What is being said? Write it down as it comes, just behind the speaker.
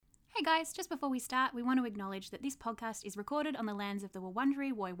Hey guys, just before we start, we want to acknowledge that this podcast is recorded on the lands of the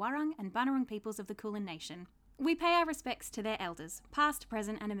Wurundjeri, Woiwurrung and Bunurong peoples of the Kulin Nation. We pay our respects to their elders, past,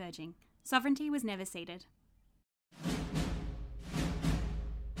 present and emerging. Sovereignty was never ceded.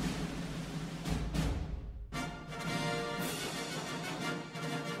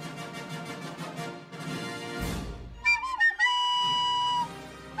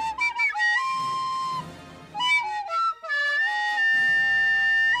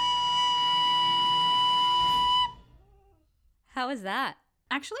 How was that?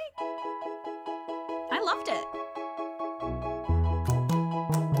 Actually, I loved it.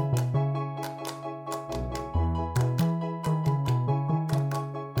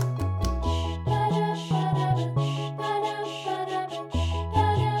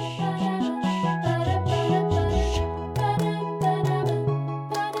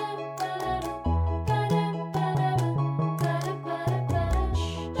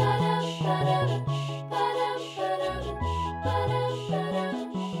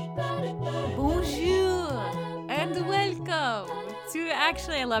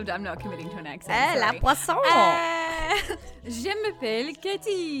 Actually, I loved it. I'm not committing to an accent. La poisson! Je m'appelle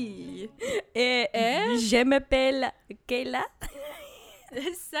Katie. Je m'appelle Kayla.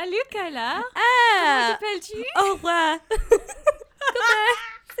 Salut Kayla. Ah! Comment t'appelles-tu? Au revoir.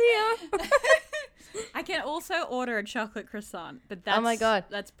 See ya. I can also order a chocolate croissant, but that's, oh my God.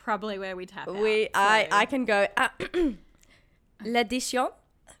 That's probably where we tap out. I can go. L'addition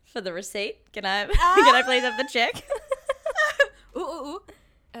for the receipt. Can I please have the check?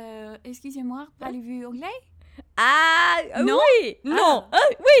 Excusez-moi, parlez-vous anglais? Non. Oui. Non.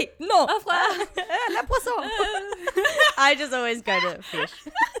 Oui. Non. Au revoir. La poisson. I just always go to fish.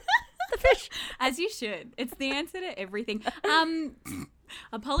 The fish. As you should. It's the answer to everything.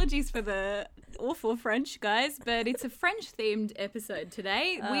 Apologies for the awful French, guys, but it's a French-themed episode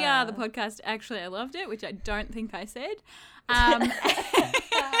today. We are the podcast Actually I Loved It, which I don't think I said.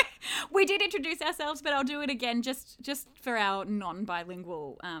 We did introduce ourselves, but I'll do it again just for our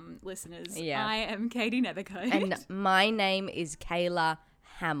non-bilingual listeners. Yeah. I am Katie Nethercote. And my name is Kayla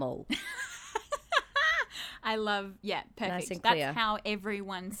Hamill. I love, perfect. Nice and clear. That's how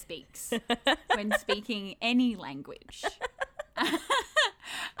everyone speaks when speaking any language.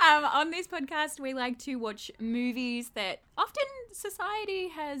 On this podcast, we like to watch movies that often society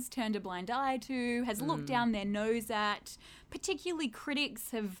has turned a blind eye to, has looked down their nose at, particularly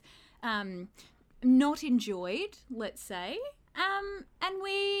critics have not enjoyed, let's say. And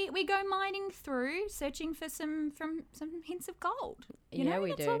we go mining through, searching for some hints of gold. You know,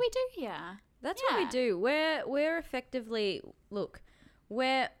 that's what we do here. That's what we do. We're effectively, look,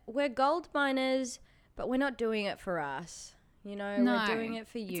 we're gold miners, but we're not doing it for us. You know, we're doing it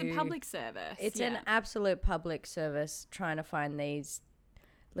for you. It's a public service. It's an absolute public service trying to find these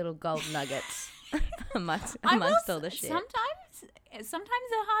little gold nuggets amongst all the shit. Sometimes they're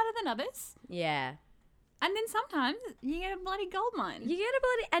harder than others. Yeah. And then sometimes you get a bloody gold mine.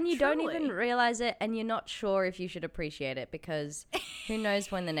 And you don't even realize it, and you're not sure if you should appreciate it because who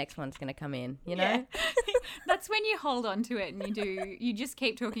knows when the next one's going to come in, you know? Yeah. That's when you hold on to it and you just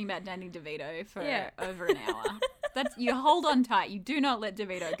keep talking about Danny DeVito for over an hour. You hold on tight. You do not let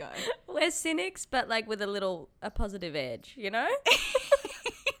DeVito go. We're cynics, but like with a positive edge, you know?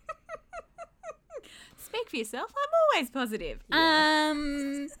 Speak for yourself. I'm always positive. Yeah.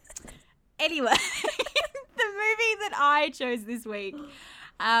 Anyway, the movie that I chose this week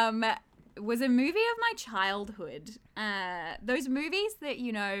was a movie of my childhood. Those movies that,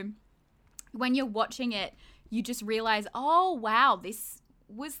 you know, when you're watching it, you just realize, oh, wow, this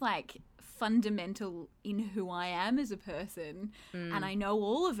was like fundamental in who I am as a person. And I know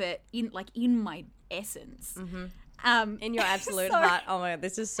all of it in my essence. Mm-hmm. In your absolute heart. Oh my God,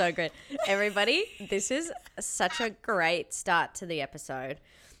 this is so great. Everybody, this is such a great start to the episode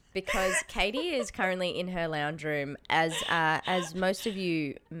because Katie is currently in her lounge room as most of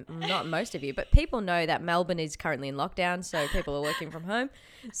you, not most of you, but people know that Melbourne is currently in lockdown, so people are working from home.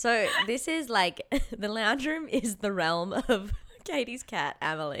 So this is like, the lounge room is the realm of Katie's cat,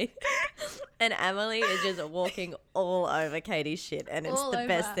 Amelie. And Amelie is just walking all over Katie's shit, and it's the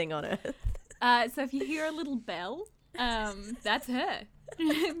best thing on earth. So if you hear a little bell, that's her.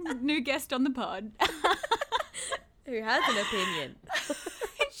 New guest on the pod. Who has an opinion.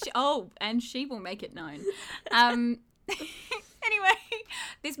 And she will make it known. Anyway,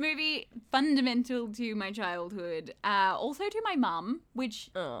 this movie, fundamental to my childhood, also to my mum,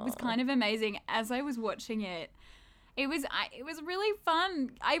 which was kind of amazing. As I was watching it, it was really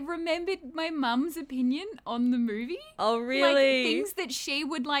fun. I remembered my mum's opinion on the movie. Oh, really? Like, things that she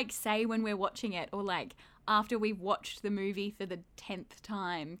would, like, say when we're watching it, or, like, after we watched the movie for the 10th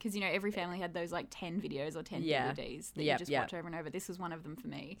time, because, you know, every family had those like 10 videos or 10 DVDs that you just watch over and over. This was one of them for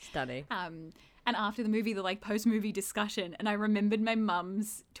me. Stunning. And after the movie, the like post-movie discussion, and I remembered my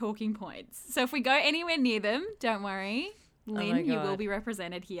mum's talking points. So if we go anywhere near them, don't worry. Lynn, you will be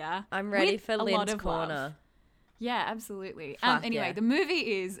represented here. I'm ready for Lynn's corner. Love. Yeah, absolutely. Fuck Anyway, yeah. the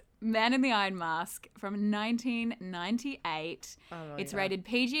movie is Man in the Iron Mask from 1998. It's rated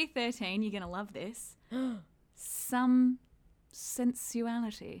PG-13. You're going to love this. Some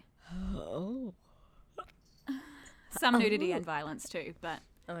sensuality. Oh. Some nudity and violence too, but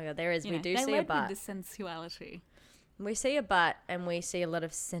Oh my God, there is. We do they see a led butt. with the sensuality. We see a butt and we see a lot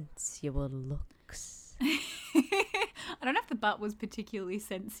of sensual looks. I don't know if the butt was particularly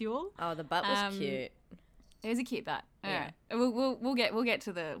sensual. Oh, the butt was cute. It was a cute butt. All Yeah. right. We'll get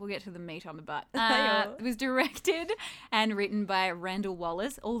to the meat on the butt. Yeah. It was directed and written by Randall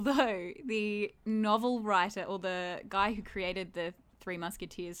Wallace, although the novel writer or the guy who created the Three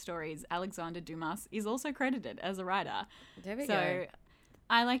Musketeers stories, Alexander Dumas, is also credited as a writer. There we So go.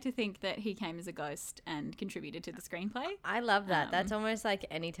 I like to think that he came as a ghost and contributed to the screenplay. I love that. That's almost like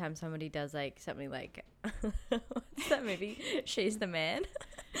anytime somebody does like something like what's that movie? She's the Man.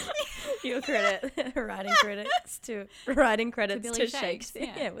 Your credit writing credits to Billy Shakes, Shakespeare.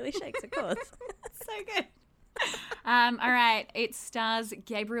 yeah. Yeah, Willie Shakes, of course. So good. All right. It stars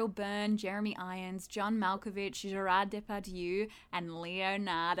Gabriel Byrne, Jeremy Irons, John Malkovich, Gerard Depardieu, and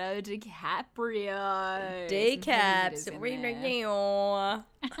Leonardo DiCaprio. Decaps. Some heavy hitters in there.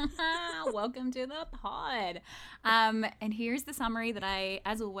 Welcome to the pod. And here's the summary that I,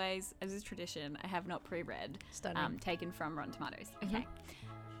 as always, as is tradition, I have not pre-read. Stunning. Taken from Rotten Tomatoes. Okay.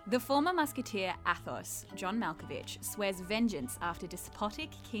 The former musketeer Athos, John Malkovich, swears vengeance after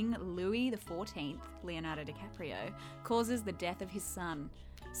despotic King Louis XIV, Leonardo DiCaprio, causes the death of his son.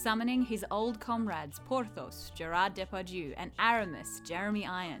 Summoning his old comrades Porthos, Gerard Depardieu, and Aramis, Jeremy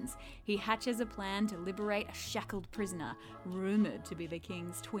Irons, he hatches a plan to liberate a shackled prisoner, rumoured to be the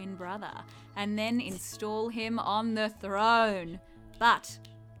king's twin brother, and then install him on the throne. But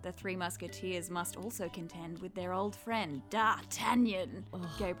the Three Musketeers must also contend with their old friend, D'Artagnan,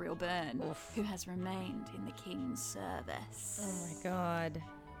 Gabriel Byrne, who has remained in the king's service. Oh my God.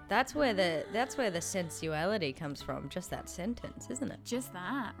 That's where the sensuality comes from, just that sentence, isn't it? Just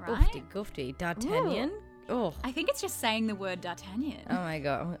that, right? Oofty goofty. D'Artagnan? Oh. I think it's just saying the word D'Artagnan. Oh my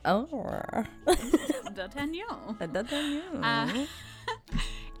God. Oh. D'Artagnan. D'Artagnan.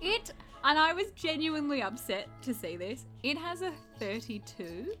 And I was genuinely upset to see this. It has a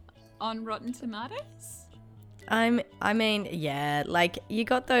 32 on Rotten Tomatoes. I mean, yeah, like you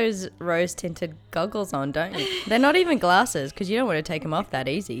got those rose-tinted goggles on, don't you? They're not even glasses because you don't want to take them off that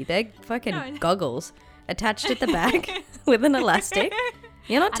easy. They're fucking goggles attached at the back with an elastic.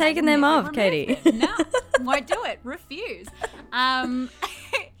 You're not taking them off, Katie. No, won't do it. Refuse.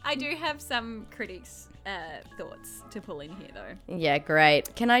 I do have some critics' thoughts to pull in here, though. Yeah,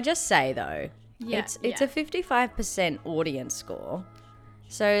 great. Can I just say though, Yeah, it's a 55% audience score,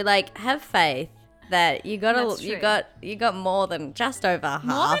 so like have faith that you That's got more than just over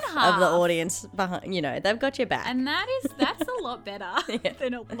half, than half. of the audience behind. You know, they've got your back. And that's a lot better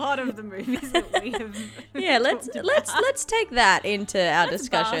than a lot of the movies that we have. Yeah, let's take that into our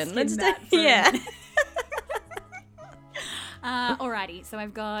discussion. Let's bask in that for a yeah. Alrighty, so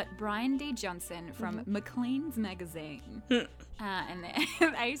I've got Brian D. Johnson from Maclean's Magazine. And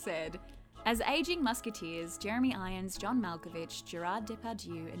they said, as aging musketeers, Jeremy Irons, John Malkovich, Gerard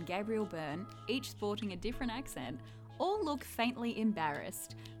Depardieu, and Gabriel Byrne, each sporting a different accent, all look faintly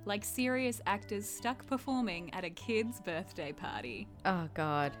embarrassed, like serious actors stuck performing at a kid's birthday party. Oh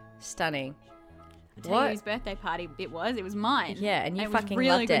God, stunning. I'll tell you whose birthday party it was. It was mine. Yeah, and you it fucking was a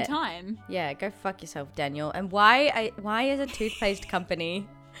really loved good it. time. Yeah, go fuck yourself, Daniel. And why is a toothpaste company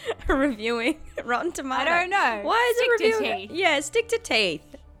reviewing Rotten Tomatoes? I don't know. Why is Stick it to reviewing? teeth. Yeah, stick to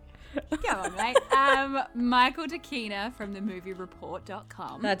teeth. Come on, mate. Michael DeKina from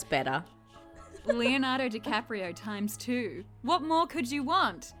themoviereport.com. That's better. Leonardo DiCaprio ×2. What more could you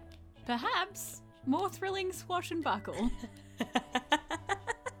want? Perhaps more thrilling swashbuckle.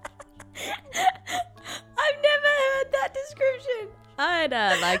 I've never heard that description. I'd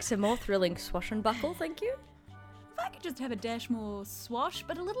like some more thrilling swashbuckle, thank you. If I could just have a dash more swash,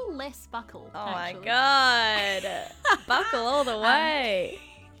 but a little less buckle. Oh actually. my God. Buckle all the way.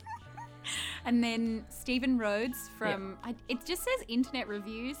 And then Stephen Rhodes from, it just says internet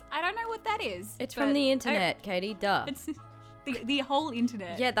reviews. I don't know what that is. It's but from the internet, Katie, duh. It's the whole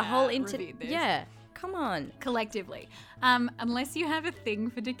internet. Yeah, the whole internet. reviewed this. Yeah, come on. Collectively. Unless you have a thing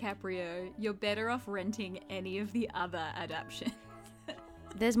for DiCaprio, you're better off renting any of the other adaptations.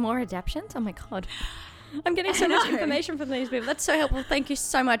 There's more adaptions? Oh my God. I'm getting so much information from these people. That's so helpful. Thank you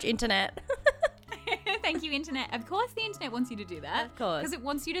so much, internet. Thank you, internet. Of course the internet wants you to do that. Of course. Because it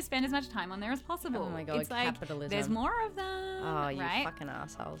wants you to spend as much time on there as possible. Oh my God, it's like, capitalism. there's more of them. Oh, you right? fucking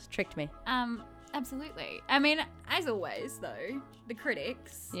assholes. Tricked me. Absolutely. I mean, as always, though, the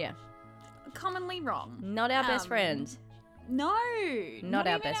critics Yeah. are commonly wrong. Not our best friends. No. Not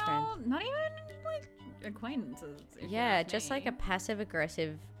our best friend. Not even, like, acquaintances. if you Yeah, ask just me. like a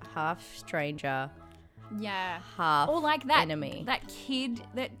passive-aggressive half stranger, Yeah. half Or like that enemy. that kid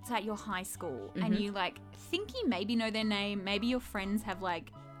that's at your high school and you like think you maybe know their name, maybe your friends have like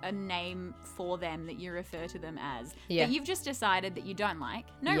a name for them that you refer to them as, Yeah. that you've just decided that you don't like.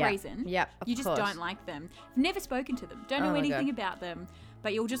 No Yeah. reason. Yeah, of You just course. don't like them. You've never spoken to them. Don't Oh know my anything God. about them,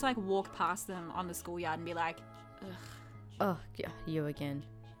 but you'll just like walk past them on the schoolyard and be like, ugh. Oh, yeah, you again.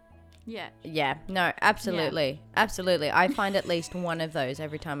 Yeah. Yeah, no, absolutely. Absolutely. I find at least one of those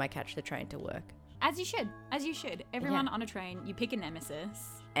every time I catch the train to work. As you should. As you should. Everyone on a train, you pick a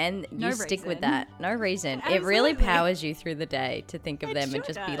nemesis. And you No stick with reason. that. No reason. It really Absolutely. powers you through the day to think of It them and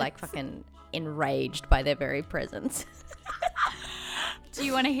sure just be like does. fucking enraged by their very presence. Do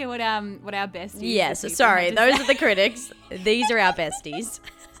you want to hear what our besties? Yes, the people sorry. had to Those say? are the critics. These are our besties.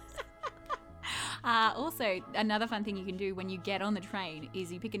 Also, another fun thing you can do when you get on the train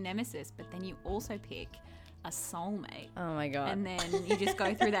is you pick a nemesis, but then you also pick a soulmate. Oh my God. And then you just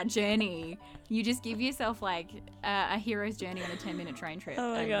go through that journey. You just give yourself like a hero's journey on a 10-minute train trip.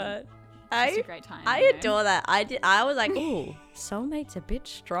 Oh my and God. It's just a great time. I you know? adore that. I was like, ooh, soulmate's a bit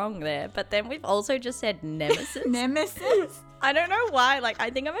strong there. But then we've also just said nemesis. Nemesis. I don't know why. Like, I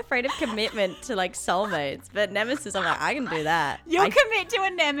think I'm afraid of commitment to like soulmates. But nemesis, I'm like, I can do that. You'll I, commit to a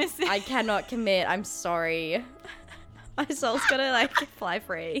nemesis. I cannot commit. I'm sorry. My soul's gonna like fly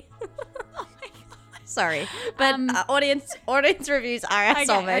free. Sorry. But audience reviews are our Okay,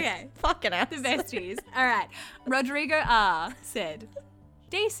 soulmates. okay. Fucking hell. The besties. All right. Rodrigo R. said,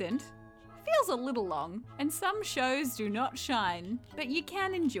 decent. Feels a little long, and some shows do not shine, but you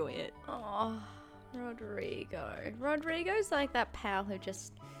can enjoy it. Oh, Rodrigo. Rodrigo's like that pal who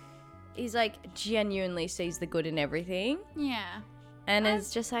just is like genuinely sees the good in everything Yeah. and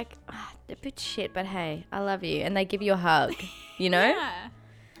is just like a bit shit, but hey, I love you, and they give you a hug, you know? Yeah.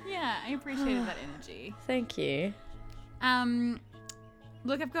 Yeah, I appreciated that energy. Thank you.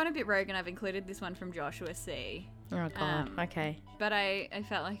 Look, I've gone a bit rogue and I've included this one from Joshua C. Oh God. Okay. But I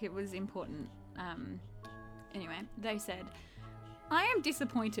felt like it was important. Anyway, they said, I am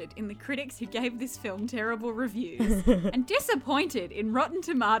disappointed in the critics who gave this film terrible reviews and disappointed in Rotten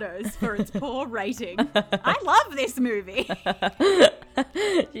Tomatoes for its poor rating. I love this movie.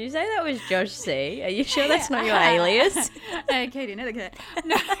 Did you say that was Josh C? Are you sure that's not your alias? Katie, no, the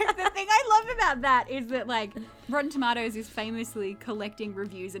thing I love about that is that like Rotten Tomatoes is famously collecting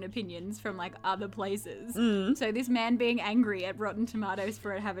reviews and opinions from like other places. So this man being angry at Rotten Tomatoes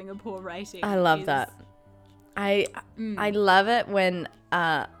for it having a poor rating. I love is- that. I love it when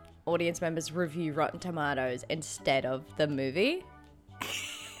audience members review Rotten Tomatoes instead of the movie.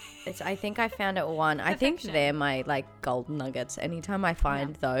 I think I found it one. I think Perfection. they're my like gold nuggets. Anytime I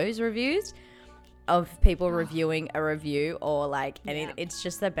find those reviews of people reviewing a review or like, and Yeah. it's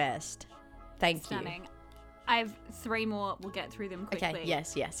just the best. Thank Stunning. I have 3 more. We'll get through them you. quickly. Okay.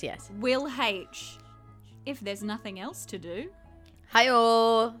 Yes. Will H. If there's nothing else to do.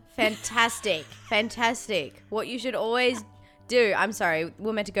 Hi-oh. Fantastic. What you should always do, I'm sorry,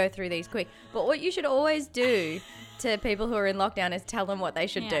 we're meant to go through these quick, but what you should always do to people who are in lockdown is tell them what they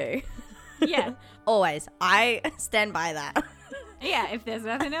should do. Yeah. Always. I stand by that. Yeah, if there's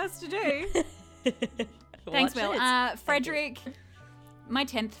nothing else to do. Thanks, Watch Will. it. Frederick, my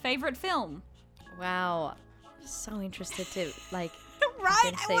 10th favourite film. Wow. So interested to, like, Right?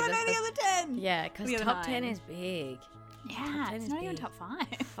 can I see want to the- know the other 10. yeah, because The other top 10 9. is big. Yeah, 10 it's is not even big. top 5.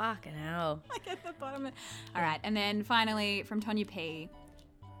 Fucking hell. Like at the bottom. All right, and then finally from Tonya P.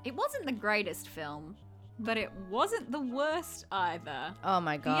 It wasn't the greatest film, but it wasn't the worst either. Oh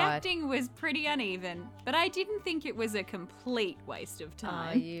my The God. acting was pretty uneven, but I didn't think it was a complete waste of Oh,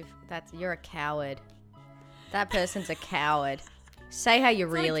 time. you're a coward. That person's a coward. Say how you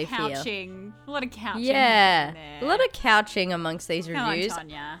really feel. A lot of couching. Yeah, in there. a lot of couching amongst these Come on, reviews.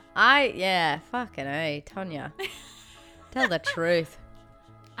 Tonya. Fucking A, Tonya. Tell the truth.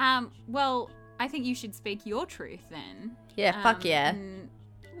 Well, I think you should speak your truth then. Yeah, fuck yeah. and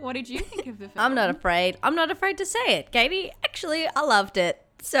What did you think of the film? I'm not afraid. I'm not afraid to say it, Katie. Actually, I loved it.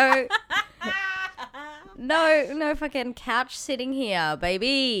 So, no fucking couch sitting here,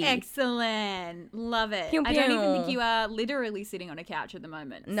 baby. Excellent. Love it. Pew, I don't even pew. think you are literally sitting on a couch at the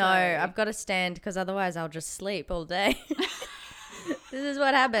moment. No, so- I've got to stand because otherwise I'll just sleep all day. This is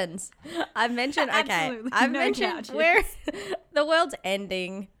what happens. I've mentioned, Absolutely I've no mentioned couches. where the world's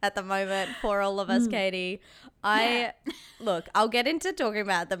ending at the moment for all of us, Katie. Look, I'll get into talking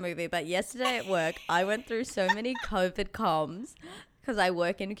about the movie, but yesterday at work, I went through so many COVID comms because I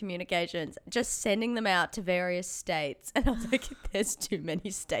work in communications, just sending them out to various states. And I was like, there's too many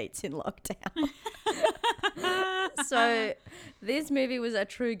states in lockdown. So this movie was a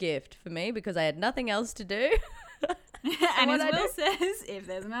true gift for me because I had nothing else to do. And as Will says, if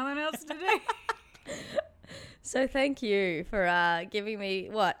there's nothing else to do. So thank you for giving me,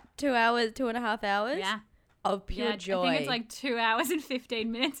 2.5 hours? Yeah. Of pure joy. I think it's like 2 hours and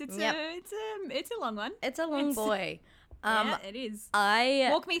 15 minutes. It's a long one. It's a long boy. Yeah, it is.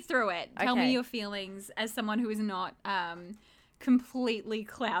 Walk me through it. Tell me your feelings as someone who is not completely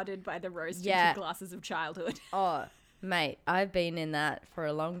clouded by the rose-tinted glasses of childhood. Oh, mate, I've been in that for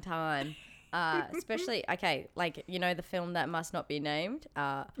a long time. Especially, like, you know, the film that must not be named,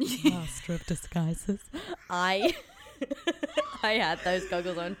 Master of Disguises. I had those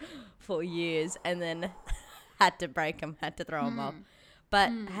goggles on for years and then had to break them, had to throw them off.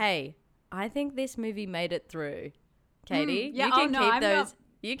 But hey, I think this movie made it through. Katie, Yeah,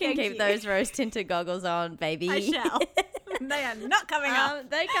 you can keep those rose tinted goggles on, baby. I shall. They are not coming off.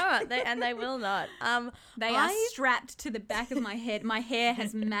 They can't. They will not. They are strapped to the back of my head. My hair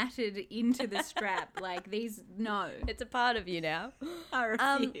has matted into the strap. Like these, no. It's a part of you now. I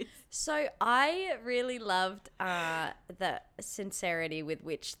refuse. So I really loved the sincerity with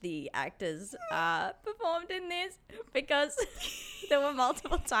which the actors performed in this, because there were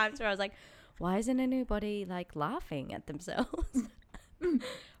multiple times where I was like, why isn't anybody like laughing at themselves?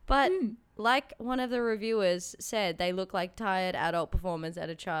 But like one of the reviewers said, they look like tired adult performers at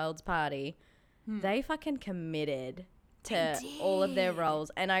a child's party. They fucking committed to all of their roles,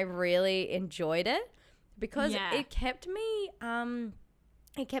 and I really enjoyed it because it kept me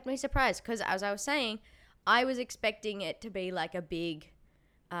surprised, because as I was saying, I was expecting it to be like a big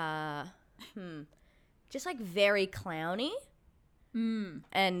just like very clowny.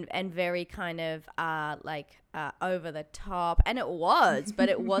 And very kind of over the top, and it was, but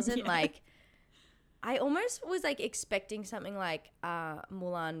it wasn't like, I almost was like expecting something like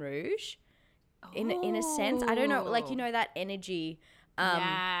Moulin Rouge in a sense. I don't know, like, you know, that energy.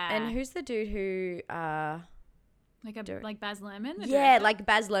 And who's the dude who like Baz Luhrmann? Yeah, like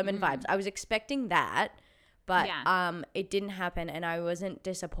Baz Luhrmann vibes. I was expecting that. But it didn't happen, and I wasn't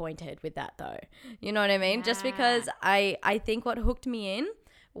disappointed with that though. You know what I mean? Yeah. Just because I think what hooked me in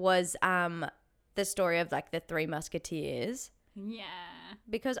was the story of like the Three Musketeers. Yeah.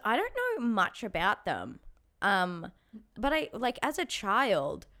 Because I don't know much about them. But I, like, as a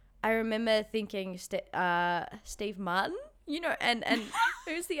child, I remember thinking Steve Martin, you know, and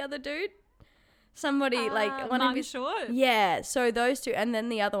who's the other dude? Somebody like one of his Short. Yeah, so those two, and then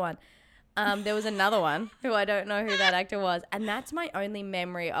the other one. There was another one who I don't know who that actor was, and that's my only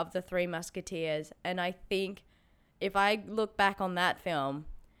memory of the Three Musketeers. And I think if I look back on that film,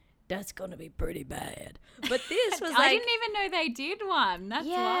 that's gonna be pretty bad. But this was like, I didn't even know they did one. That's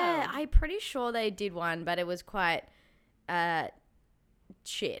wild. I'm pretty sure they did one, but it was quite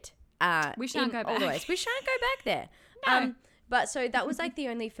shit. We shan't go back. All the ways. We shan't go back there. No. But so that was like the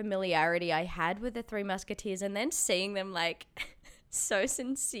only familiarity I had with the Three Musketeers, and then seeing them like so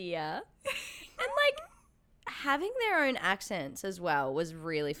sincere and like having their own accents as well was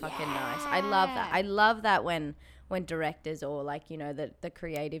really fucking nice. I love that. I love that when directors or like, you know, the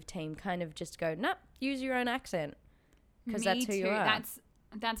creative team kind of just go, no, use your own accent, because that's who you are.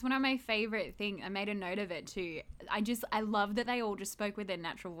 That's one of my favorite things. I made a note of it too. I love that they all just spoke with their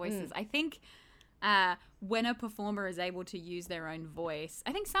natural voices. I think when a performer is able to use their own voice,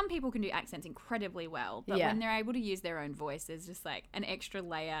 I think some people can do accents incredibly well, but when they're able to use their own voice, there's just like an extra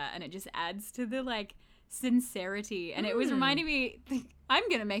layer, and it just adds to the like sincerity. And it was reminding me, I'm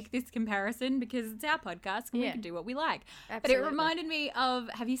going to make this comparison because it's our podcast and we can do what we like. Absolutely. But it reminded me of,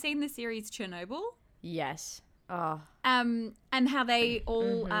 have you seen the series Chernobyl? Yes. Oh. And how they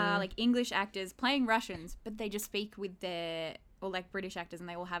all are like English actors playing Russians, but they just speak with their, or like British actors, and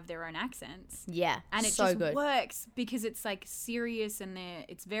they all have their own accents. Yeah, and it just works because it's like serious and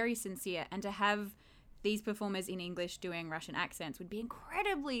it's very sincere. And to have these performers in English doing Russian accents would be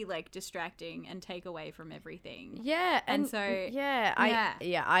incredibly like distracting and take away from everything. Yeah, and so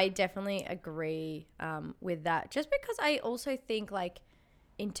I definitely agree with that. Just because I also think like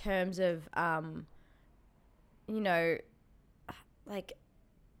in terms of you know, like,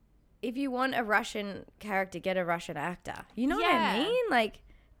 if you want a Russian character, get a Russian actor. You know what I mean? Like,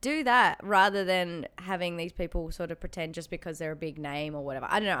 do that rather than having these people sort of pretend just because they're a big name or whatever.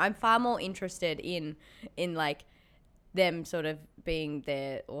 I don't know. I'm far more interested in like them sort of being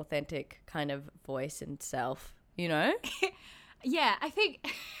their authentic kind of voice and self, you know? Yeah, I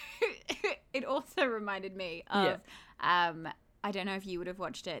think it also reminded me of, I don't know if you would have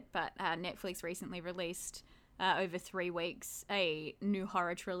watched it, but Netflix recently released over 3 weeks a new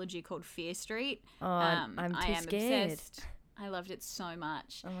horror trilogy called Fear Street. Oh, I'm too scared. Obsessed. I loved it so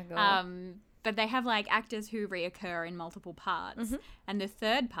much. Oh my God. But they have like actors who reoccur in multiple parts. And the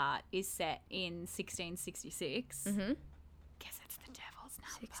third part is set in 1666. Guess it's the devil's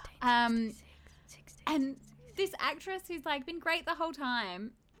number. 1666. And this actress who's like been great the whole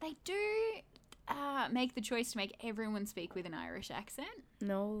time, they do make the choice to make everyone speak with an Irish accent.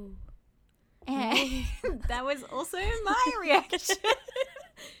 No. And that was also my reaction.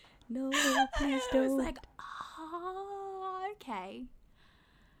 No, please I was don't. like, oh, okay.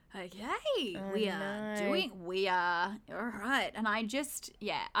 Okay, we are all right. And I just,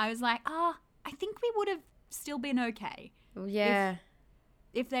 I was like, I think we would have still been okay. Yeah.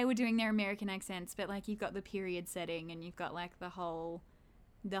 If they were doing their American accents, but like you've got the period setting and you've got like the whole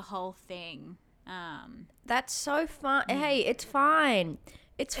thing. That's so fun. Hey, it's fine.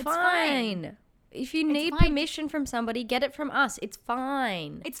 It's fine. If you need fine. permission from somebody, get it from us. It's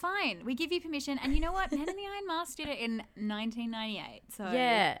fine. It's fine. We give you permission. And you know what? Man in the Iron Mask did it in 1998. So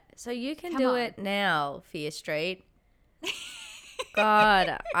Yeah. So you can Come do on. it now, Fear Street.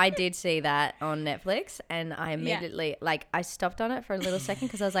 God, I did see that on Netflix and I immediately, I stopped on it for a little second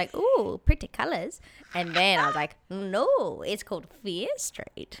because I was like, ooh, pretty colors. And then I was like, no, it's called Fear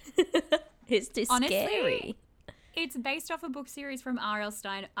Street. It's too Honestly, scary. It's based off a book series from R.L.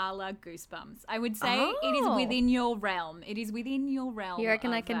 Stein, a la Goosebumps. I would say it is Oh. within your realm. It is within your realm. You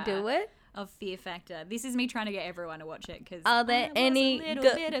reckon I can do it? Of Fear Factor. This is me trying to get everyone to watch it because Are there any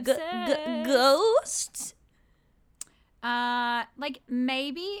ghosts?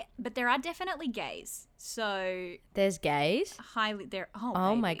 Maybe, but there are definitely gays. So There's gays? highly there.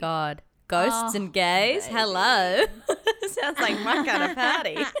 Oh my baby. God. Ghosts Oh, and gays? baby. Hello. Sounds like my kind of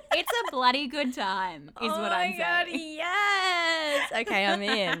party. It's a bloody good time, is what I'm God, saying. yes. Okay, I'm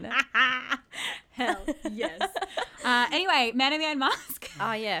in. Hell yes. Anyway, Man in the Iron Mask.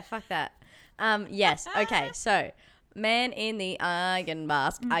 Oh yeah, fuck that. Yes. Okay. So, Man in the Iron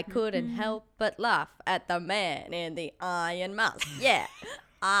Mask. I couldn't help but laugh at the Man in the Iron Mask. Yeah.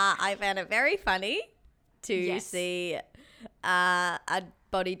 I found it very funny to Yes. see a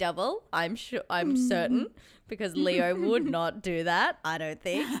body double. I'm certain, because Leo would not do that. I don't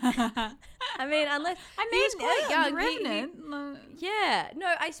think. I mean, unless he was quite young. The Revenant. Yeah,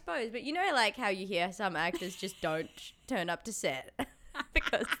 no, I suppose, but you know, like how you hear some actors just don't turn up to set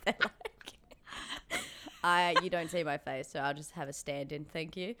because they're like, you don't see my face, so I'll just have a stand-in.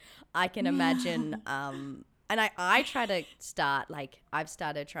 Thank you. I can imagine, and I try to start, like, I've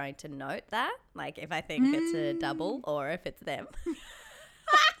started trying to note that, like, if I think it's a double or if it's them.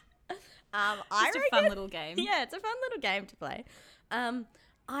 Just a fun little game. Yeah, it's a fun little game to play. I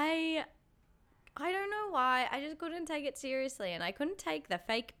don't know why. I just couldn't take it seriously, and I couldn't take the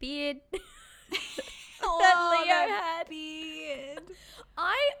fake beard that Leo had. Beard.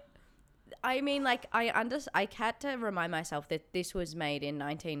 I mean, like, I had to remind myself that this was made in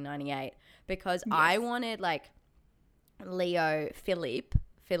 1998 because I wanted, like, Philippe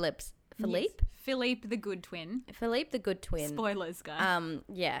Philippe the good twin. the good twin. Spoilers, guys.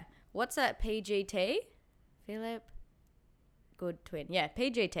 Yeah. What's that? PGT? Philip good twin. Yeah,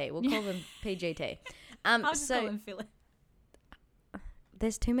 PGT. We'll call them PGT. I'll just call him Philip.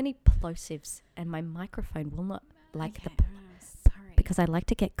 There's too many plosives and my microphone will not like Sorry. because I like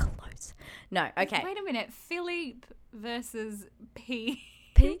to get close. No, okay. Wait a minute. Philippe versus P.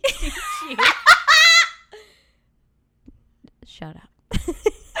 Shut up.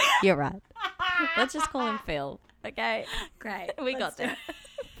 You're right. Let's just call him Phil. Okay. Great. We got there.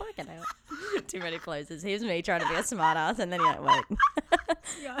 Fucking hell. Too many closes. Here's me trying to be a smart ass and then you're like, wait.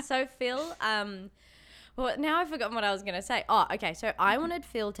 So Phil, well, now I've forgotten what I was going to say. Oh, okay. So I wanted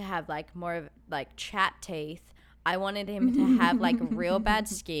Phil to have like more of like chat teeth. I wanted him to have like real bad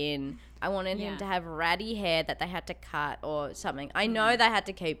skin. I wanted him to have ratty hair that they had to cut or something. I know they had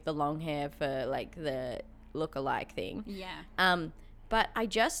to keep the long hair for like the look-alike thing. Yeah. But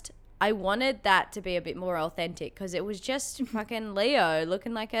I wanted that to be a bit more authentic because it was just fucking Leo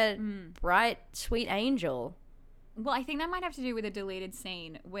looking like a bright, sweet angel. Well, I think that might have to do with a deleted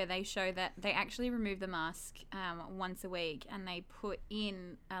scene where they show that they actually remove the mask once a week and they put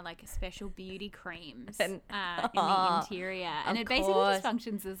in like a special beauty creams in the interior. And it basically just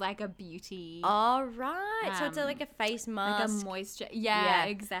functions as like a beauty. Oh, right. So it's like a face mask. Like a moisture. Yeah,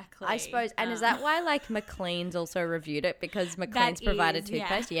 exactly. I suppose. And is that why like McLean's also reviewed it? Because McLean's provided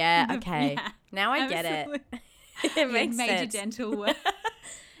toothpaste? Yeah, okay. Yeah, now I get it. It makes major sense. dental work.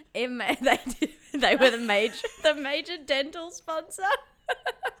 They were the major dental sponsor.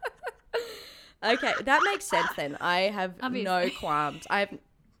 Okay, that makes sense then. I have no Obviously. qualms. I have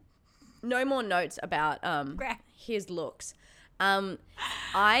no more notes about Great. his looks.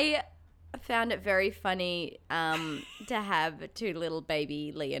 I found it very funny to have two little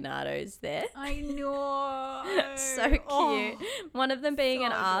baby Leonardos there. I know. So cute. Oh, One of them being so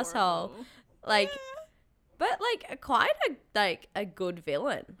an asshole. adorable. Like, but like quite a good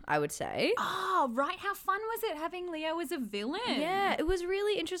villain, I would say. Oh, right. How fun was it having Leo as a villain? Yeah, it was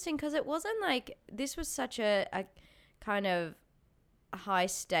really interesting because it wasn't like this was such a kind of high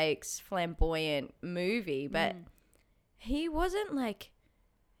stakes, flamboyant movie, but he wasn't like,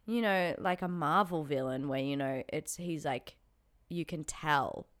 you know, like a Marvel villain where, you know, he's like, you can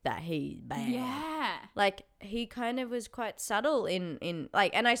tell that he's bad. Yeah. Like he kind of was quite subtle in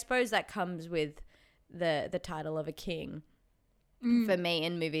like, and I suppose that comes with the title of a king. For me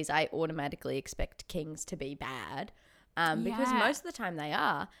in movies, I automatically expect kings to be bad. Because Yeah. most of the time they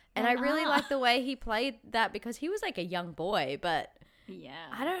are. And They I really are. like the way he played that because he was like a young boy, but Yeah.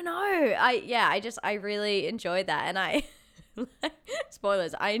 I don't know. I really enjoyed that. And I,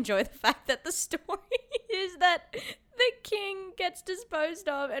 spoilers, I enjoy the fact that the story is that the king gets disposed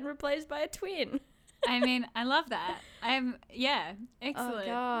of and replaced by a twin. I mean, I love that. Excellent. Oh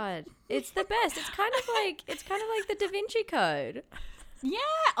God, it's the best. It's kind of like the Da Vinci Code. Yeah.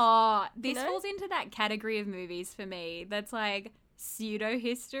 Oh, this know? falls into that category of movies for me that's like pseudo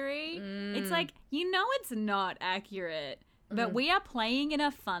history. It's like, you know, it's not accurate, but we are playing in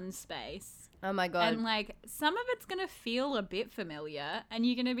a fun space. Oh my God. And like some of it's going to feel a bit familiar and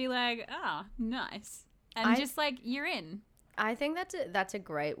you're going to be like, oh, nice. And just like you're in. I think that's a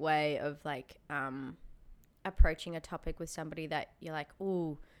great way of like approaching a topic with somebody that you're like,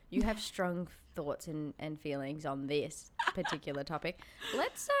 ooh, you have strong thoughts and feelings on this particular topic.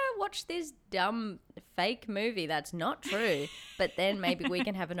 Let's watch this dumb fake movie that's not true, but then maybe we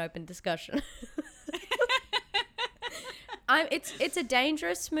can have an open discussion. It's a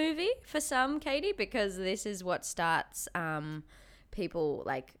dangerous movie for some, Katie, because this is what starts people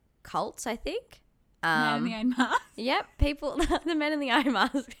like cults, I think. Man in the Iron Mask. Yep, the Man in the Iron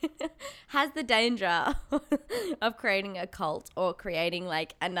Mask has the danger of creating a cult or creating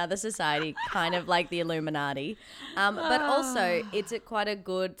like another society, kind of like the Illuminati. But also, it's quite a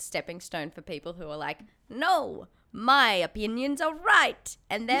good stepping stone for people who are like, no, my opinions are right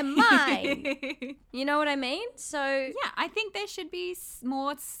and they're mine. You know what I mean? So Yeah, I think there should be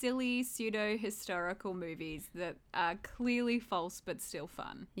more silly pseudo-historical movies that are clearly false but still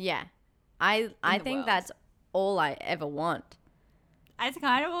fun. yeah, I the think world. that's all I ever want. It's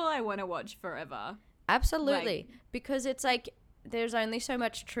kind of all I want to watch forever. Absolutely. Because it's like there's only so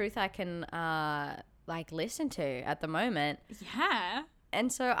much truth I can like listen to at the moment. Yeah.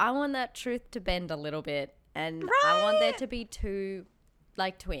 And so I want that truth to bend a little bit. And I want there Right. to be two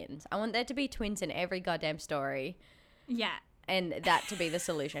like twins. I want there to be twins in every goddamn story. Yeah. And that to be the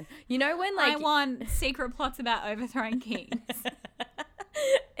solution. You know when like I want secret plots about overthrowing kings.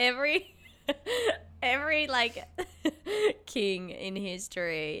 every like king in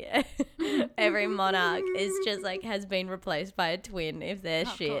history, every monarch is just like has been replaced by a twin if they're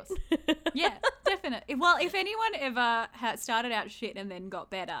Of shit. course. Yeah, definitely. Well, if anyone ever started out shit and then got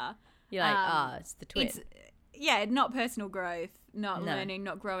better, You're like, it's the twin. it's not personal growth, not No. learning,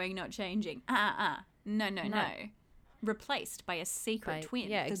 not growing, not changing. No. Replaced by a secret By- twin.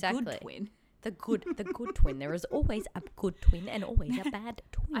 yeah, the exactly. good twin. The good twin. There is always a good twin and always a bad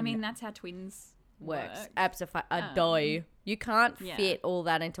twin. I mean, that's how twins works. work. Absolutely. You can't yeah. fit all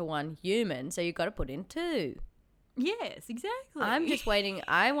that into one human, so you got to put in two. Yes, exactly. I'm just waiting.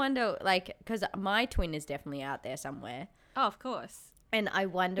 I wonder, like, because my twin is definitely out there somewhere, Oh, of course. and I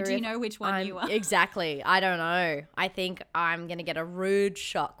wonder Do you if know which one you are? Exactly. I don't know. I think I'm gonna get a rude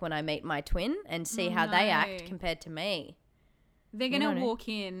shock when I meet my twin and see how they act no. compared to me. They're You know gonna what I- walk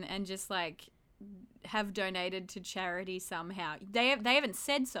in and just like have donated to charity somehow. They haven't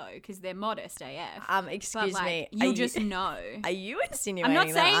said so because they're modest AF. Excuse but, me. like, you'll Are just know. Are you insinuating I'm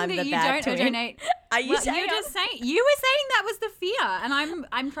not that saying I'm that the you bad don't twin? donate. Are you Well, saying you're just saying you were saying that was the fear, and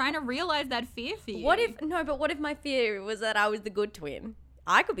I'm trying to realize that fear for you. What if my fear was that I was the good twin?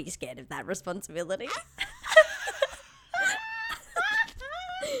 I could be scared of that responsibility.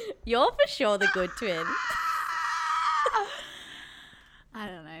 You're for sure the good twin. I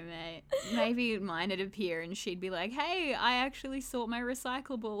don't know, mate. Maybe mine would appear and she'd be like, "Hey, I actually sort my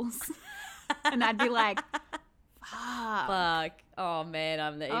recyclables," and I'd be like, "Fuck." Fuck. Oh man,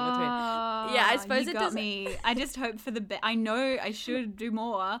 I'm the evil twin. Yeah, I suppose you it got doesn't. me. I just hope for the best. I know I should do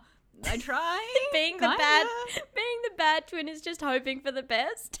more. I try. being the bad twin is just hoping for the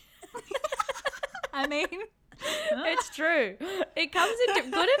best. I mean, it's true. It comes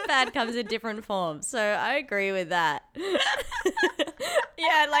in good and bad comes in different forms. So I agree with that.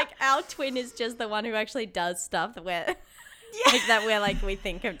 Yeah, like our twin is just the one who actually does stuff that we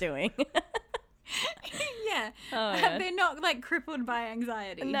think of doing. Yeah. Oh, yeah. They're not like crippled by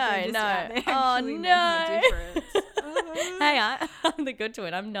anxiety. No, They're just no. out there Oh, actually making no. a difference. Hey, I'm the good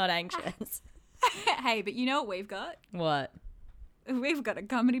twin. I'm not anxious. Hey, but you know what we've got? What? We've got a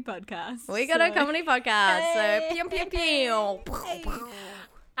comedy podcast. We got a comedy podcast. So, pew, pew, pew.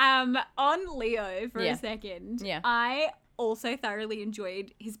 On Leo for a second. Yeah. I also thoroughly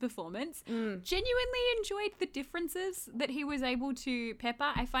enjoyed his performance. Genuinely enjoyed the differences that he was able to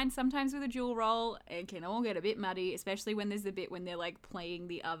pepper. I find sometimes with a dual role, it can all get a bit muddy, especially when there's the bit when they're like playing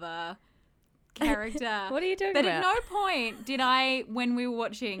the other character. What are you talking but about? But at no point did I, when we were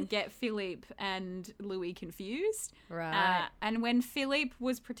watching, get Philippe and Louis confused. Right. And when Philippe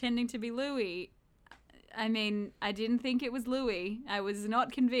was pretending to be Louis, I mean, I didn't think it was Louis. I was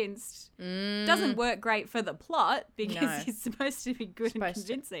not convinced. Doesn't work great for the plot because he's supposed to be good and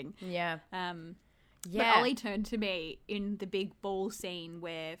convincing. Yeah. But Ollie turned to me in the big ball scene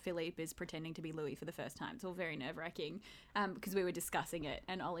where Philippe is pretending to be Louis for the first time. It's all very nerve-wracking because we were discussing it,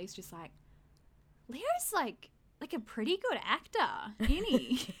 and Ollie's just like, Leo's like a pretty good actor, isn't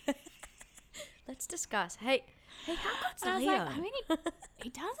he? Let's discuss. Hey, how good's And I was Leo? like, I mean, he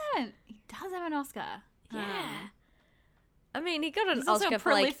does have an Oscar. Yeah. I mean, he got an He's also Oscar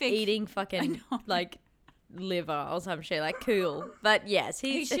for like prolific- eating fucking like liver or some shit. Like, cool. But yes,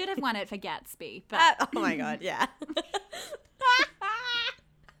 He should have won it for Gatsby. But oh my god, yeah.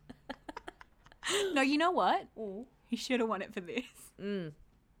 no, you know what? He should have won it for this.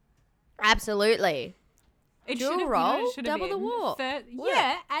 Absolutely. It Dual should have, role? it should have Double the been war.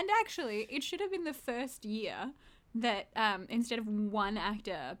 Yeah, and actually, it should have been the first year that instead of one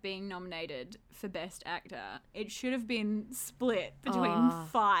actor being nominated for Best Actor, it should have been split between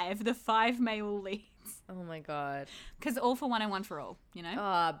the five male leads. Oh my god. Because all for one and one for all, you know?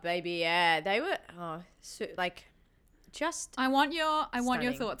 Oh baby, yeah. They were just I want your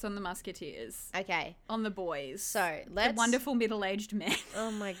Stunning. thoughts on the Musketeers, okay. on the boys. So the let's. wonderful middle-aged men.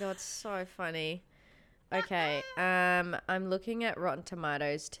 Oh my god, so funny. Okay, I'm looking at Rotten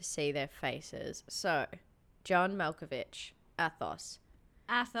Tomatoes to see their faces. So, John Malkovich, Athos.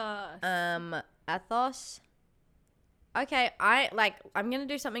 Athos. Okay, I'm gonna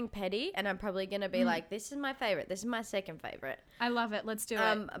do something petty, and I'm probably gonna be like, this is my favorite. This is my second favorite. I love it. Let's do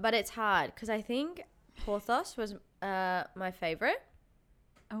it. But it's hard because I think Porthos was my favorite.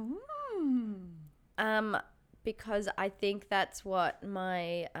 Oh. Because I think that's what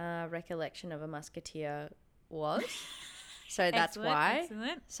my recollection of a musketeer was. So that's why.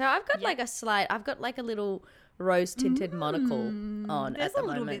 Excellent. So I've got I've got like a little rose tinted monocle on There's at the a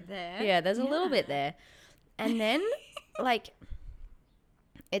little moment. bit there. Yeah, there's a little bit there. And then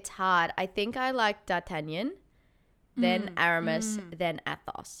it's hard. I think I like D'Artagnan, then Aramis, then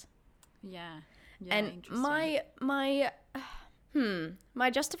Athos. Yeah. And interesting. my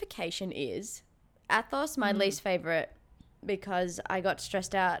justification is Athos, my least favorite, because I got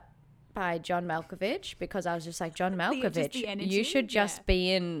stressed out by John Malkovich because I was just like, John Malkovich, the energy? you should just be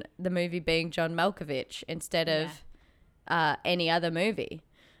in the movie being John Malkovich instead of any other movie.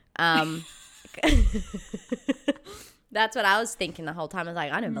 That's what I was thinking the whole time. I was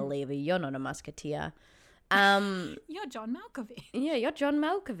like, I don't believe you. You're not a musketeer. You're John Malkovich. Yeah, you're John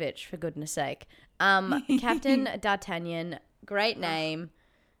Malkovich, for goodness sake. Captain D'Artagnan, great name.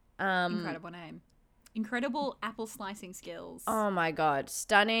 Incredible name. Incredible apple slicing skills. Oh my god,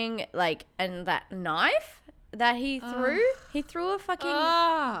 stunning! And that knife that he threw a fucking.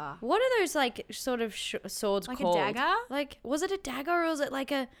 What are those sort of swords like called? a dagger? Was it a dagger or was it like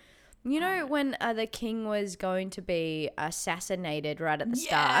a? You know when the king was going to be assassinated right at the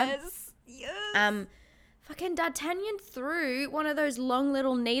start. Yes. Fucking D'Artagnan threw one of those long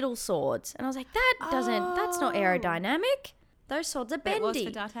little needle swords, and I was like, that's not aerodynamic. Those swords are bendy. It was for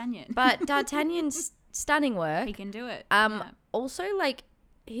D'Artagnan. But D'Artagnan's stunning work. He can do it. Also,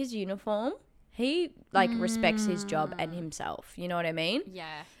 his uniform, he respects his job and himself. You know what I mean?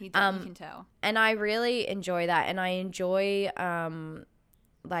 Yeah, you can tell. And I really enjoy that, and I enjoy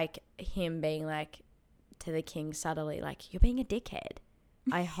him being to the king subtly, you're being a dickhead.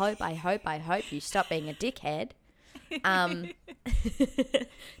 I hope you stop being a dickhead.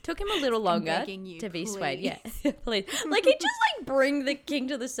 Took him a little longer to be swayed. Yeah, please. He just bring the king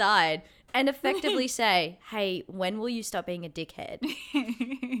to the side and effectively say, "Hey, when will you stop being a dickhead?"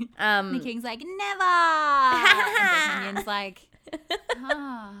 The king's like, "Never." And D'Artagnan's like,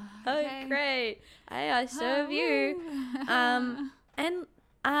 Oh, great. I serve you. And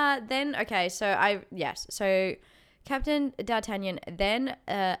then, okay, so Captain D'Artagnan, then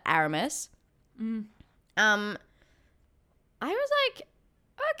Aramis. I was like,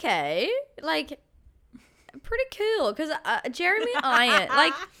 okay, like, pretty cool, because Jeremy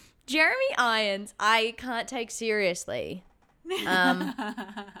Irons, I can't take seriously.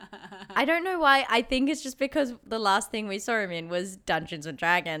 I don't know why. I think it's just because the last thing we saw him in was Dungeons and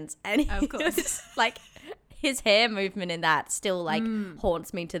Dragons, and of course, was, like, his hair movement in that still like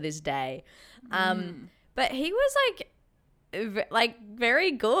haunts me to this day. But he was like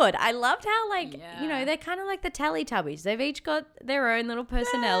very good. I loved how they're kind of like the Teletubbies. They've each got their own little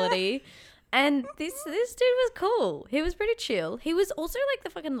personality. And this dude was cool. He was pretty chill. He was also like the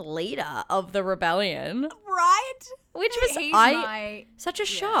fucking leader of the rebellion. Right? Which was such a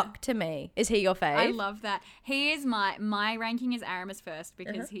shock to me. Is he your fave? I love that. He is my ranking is Aramis first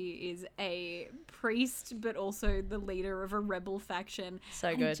because he is a priest but also the leader of a rebel faction. So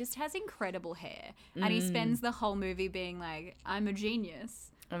and good. He just has incredible hair. And he spends the whole movie being like, I'm a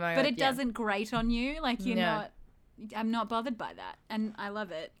genius. Oh my but God, it doesn't grate on you. Like I'm not bothered by that, and I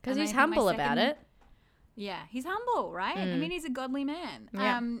love it because he's humble about it. Yeah, he's humble, right? I mean, he's a godly man.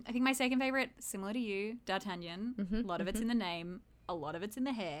 Yeah. I think my second favorite, similar to you, D'Artagnan. A lot of it's in the name, a lot of it's in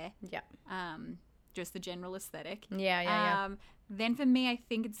the hair. Yeah. Just the general aesthetic. Yeah. Then for me, I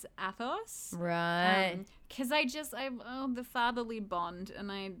think it's Athos. Right. Because the fatherly bond, and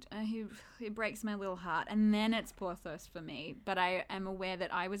it breaks my little heart. And then it's Porthos for me. But I am aware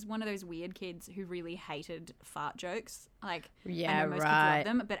that I was one of those weird kids who really hated fart jokes. Like, I know most people love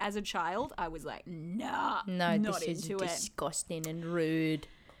them. But as a child, I was like, not this is disgusting and rude.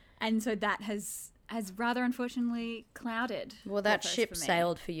 And so that has rather unfortunately clouded. Well, that ship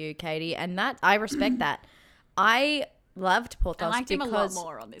sailed for you, Katie, and that I respect that. I loved Porthos. I liked him a lot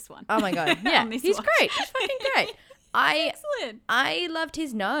more on this one. Oh my God, yeah, he's great. He's fucking great. Excellent. I loved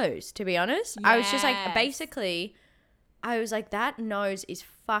his nose, to be honest. Yes. I was just like, basically, I was like, that nose is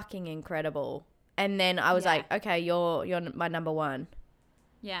fucking incredible. And then I was like, okay, you're my number one.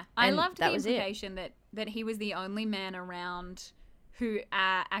 Yeah, I loved the that was implication that he was the only man around who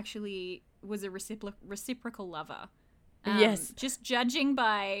actually was a reciprocal lover. Yes. Just judging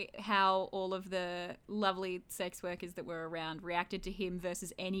by how all of the lovely sex workers that were around reacted to him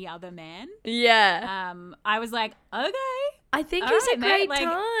versus any other man. Yeah. I was like, okay. I think he's a great time.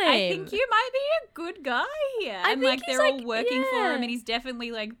 I think you might be a good guy here. And like they're all working for him, and he's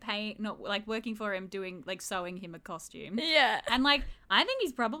definitely like working for him, doing like sewing him a costume. Yeah. And like I think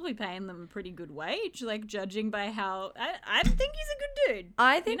he's probably paying them a pretty good wage, like judging by how I think he's a good dude.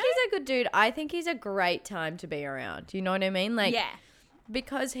 I think he's a good dude. I think he's a great time to be around. Do you know what I mean? Like, yeah.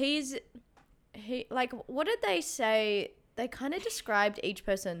 Because he like, what did they say? They kind of described each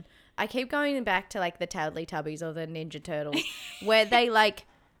person. I keep going back to like the Teletubbies or the Ninja Turtles, where they like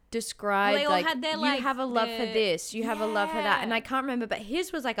described they all like had their, you like, have a love for this, you have a love for that, and I can't remember, but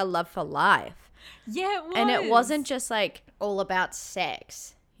his was like a love for life. Yeah, it was. And it wasn't just like all about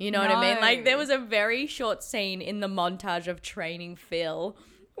sex. You know what I mean? Like there was a very short scene in the montage of training Phil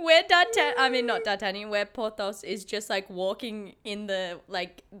where where Porthos is just like walking in the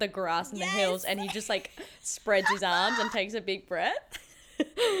grass in the hills, and he just like spreads his arms and takes a big breath.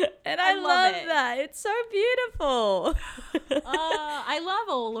 And I love that. It's so beautiful. I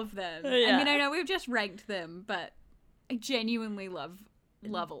love all of them. Yeah. I mean, I know we've just ranked them, but I genuinely love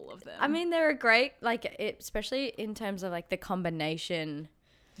all of them. I mean, they're a great, especially in terms of like the combination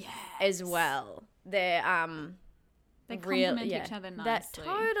as well. They're they complement each other nicely.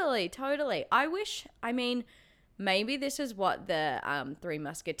 Totally. Maybe this is what the Three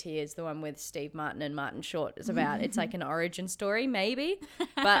Musketeers, the one with Steve Martin and Martin Short, is about. It's like an origin story, maybe.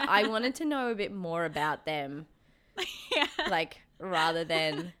 But I wanted to know a bit more about them. Yeah. Like, rather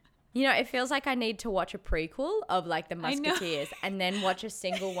than, it feels like I need to watch a prequel of like the Musketeers and then watch a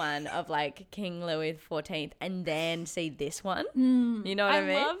single one of like King Louis XIV and then see this one. You know what I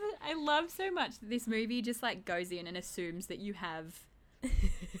mean? I love so much that this movie just like goes in and assumes that you have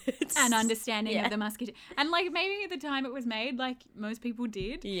an understanding of the Musketeers. And like maybe at the time it was made, like most people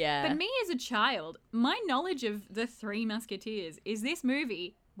did. Yeah. But me as a child, my knowledge of the Three Musketeers is this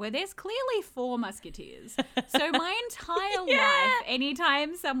movie where there's clearly 4 Musketeers. So my entire life,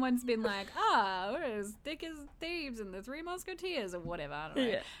 anytime someone's been like, we're as thick as thieves and the Three Musketeers or whatever, I don't know.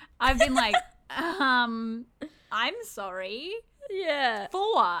 Yeah. I've been like, I'm sorry. Yeah.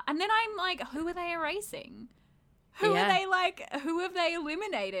 4. And then I'm like, who are they erasing? Who have they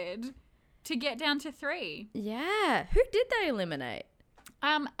eliminated to get down to 3? Yeah. Who did they eliminate?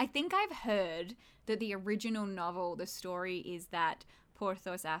 I think I've heard that the original novel, the story is that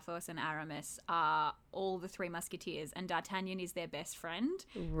Porthos, Athos, and Aramis are all the three musketeers, and D'Artagnan is their best friend.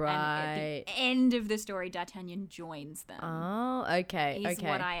 Right. And at the end of the story, D'Artagnan joins them. Oh, okay. Is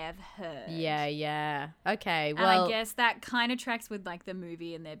what I have heard. Yeah. Okay, And well. I guess that kind of tracks with like the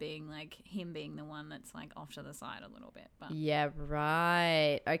movie and there being like him being the one that's like off to the side a little bit. But Yeah,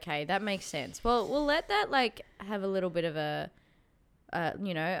 right. Okay, that makes sense. Well, we'll let that like have a little bit of a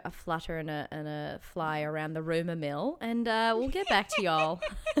flutter and a fly around the rumor mill, and we'll get back to y'all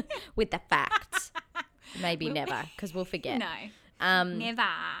with the facts. Maybe never, because we'll forget. No.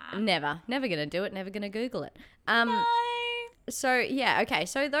 Never gonna do it. Never gonna Google it. No. So yeah, okay.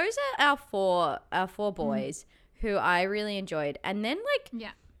 So those are our four boys who I really enjoyed, and then like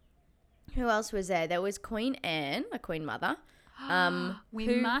Yeah. who else was there? There was Queen Anne, a Queen Mother. We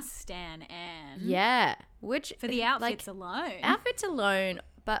who- must stan Anne. Yeah, which For the outfits alone. outfits alone,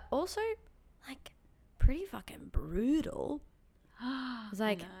 but also like pretty fucking brutal. It's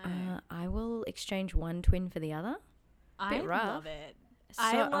like, I will exchange one twin for the other. I bit rough. love it. So,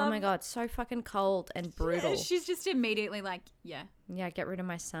 I oh my love- god, so fucking cold and brutal. She's just immediately like, yeah, Yeah, get rid of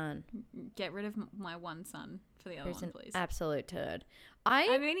my son. get rid of my one son for the other Who's one, an please. absolute turd.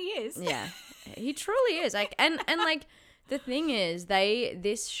 I mean, he is. Yeah, he truly is. Like, and like the thing is,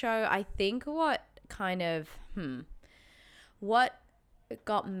 this show, I think what kind of what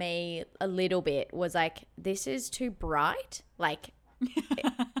got me a little bit was like, this is too bright. Like,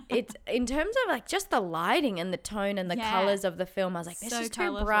 it's in terms of like just the lighting and the tone and the Yeah. colors of the film. I was like, this So is too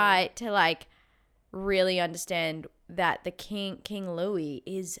colourful. bright to like really understand that the King Louis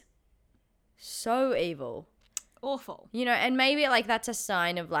is so evil. Awful. You know, and maybe like that's a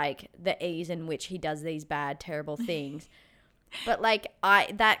sign of like the ease in which he does these bad, terrible things. But like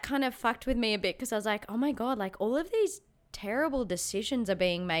that kind of fucked with me a bit because I was like, oh my God, like all of these terrible decisions are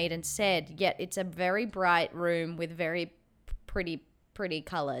being made and said, yet it's a very bright room with very pretty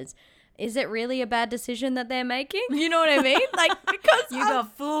colors. Is it really a bad decision that they're making? You know what I mean? Like, because You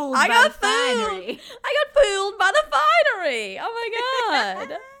got fooled I by got the finery. fooled. I got fooled by the finery. Oh my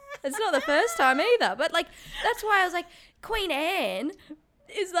God. It's not the first time either. But like, that's why I was like, Queen Anne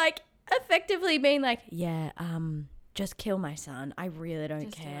is like effectively being like, yeah, just kill my son. I really don't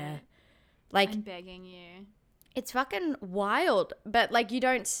Just do care. it. Like, I'm begging you. it's fucking wild. But like, you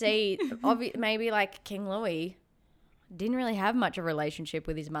don't see, maybe like King Louis didn't really have much of a relationship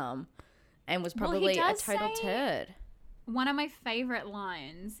with his mum and was Well, he probably a does total say- turd. One of my favorite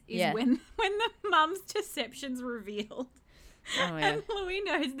lines is Yeah. when the mum's deception's revealed. Oh my And God. Louis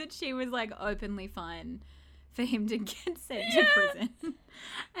knows that she was like openly fine for him to get sent to prison.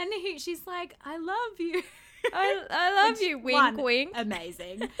 And she's like, I love you. I love you, wink, One, wink.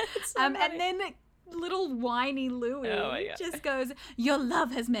 Amazing. It's so funny. And then little whiny Louis Oh my God. just goes, your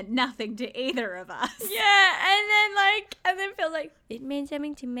love has meant nothing to either of us. Yeah, and then Phil's like, it means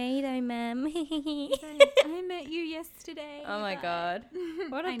something to me though, Mum. I met you yesterday. Oh my but- God.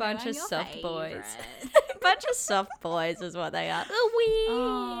 What a I know bunch I'm of your soft boys. favourite. Bunch of soft boys is what they are.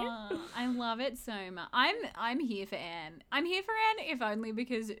 Oh, I love it so much. I'm here for Anne. I'm here for Anne if only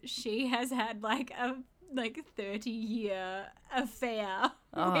because she has had like a 30-year affair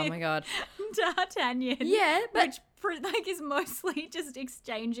Oh with my God. D'Artagnan. Yeah, but which is mostly just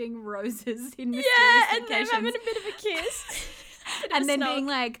exchanging roses in mysterious yeah, and them locations. having a bit of a kiss. Bit of and a then snog. being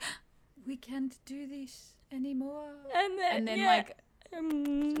like, we can't do this anymore. and then yeah, like,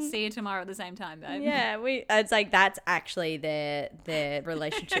 see you tomorrow at the same time, babe. yeah, it's like that's actually their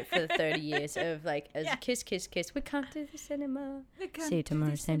relationship for the 30 years of like as Yeah. kiss. We can't do this anymore. We can't See you do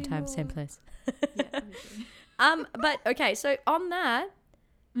tomorrow, this same time, same anymore. place. Yeah, obviously. But okay, so on that,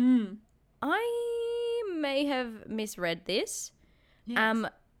 Mm. I may have misread this. Yes.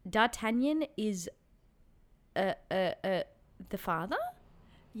 D'Artagnan is the father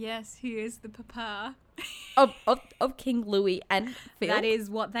Yes, he is the papa. of King Louis and Phil. That is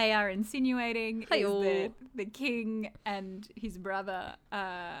what they are insinuating. Is Hi-yo. that the king and his brother.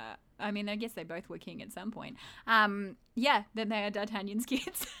 I mean, I guess they both were king at some point. Yeah, then they are D'Artagnan's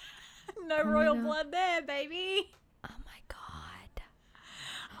kids. No royal God. blood there, baby. Oh my God.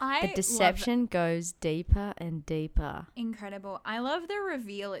 I The love deception goes deeper and deeper. incredible. I love the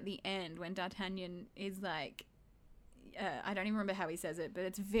reveal at the end when D'Artagnan is like, I don't even remember how he says it, but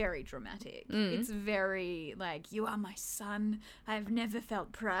it's very dramatic. It's very like, you are my son. I have never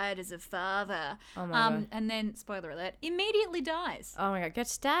felt pride as a father. Oh my God. And then, spoiler alert, immediately dies. Oh my God,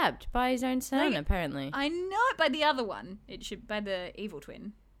 gets stabbed by his own son, Like, apparently. I know it by the other one. It should by the evil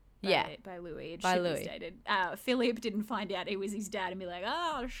twin. Yeah. By Louis. It By should Louis. be stated. Philip didn't find out he was his dad and be like,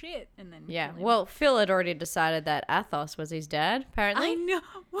 oh shit, and then Yeah, kill him. well, Phil had already decided that Athos was his dad, apparently. I know.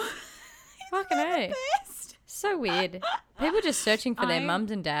 Fucking They're A. the best. so weird. People just searching for their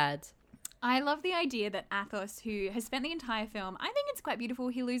mums and dads. I love the idea that Athos, who has spent the entire film, I think it's quite beautiful.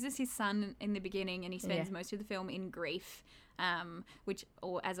 He loses his son in the beginning and he spends most of the film in grief, which,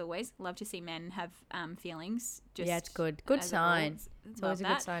 or as always, love to see men have feelings. Yeah, it's good. Good sign. It's always a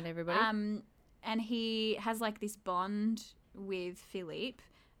good sign, everybody. And he has like this bond with Philippe,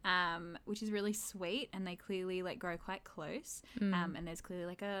 which is really sweet, and they clearly like grow quite close. And there's clearly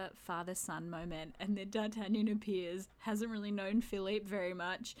like a father-son moment, and then D'Artagnan appears, hasn't really known Philippe very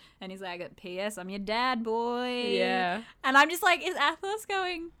much, and he's like, P.S. I'm your dad, boy. Yeah. And I'm just like, is Athos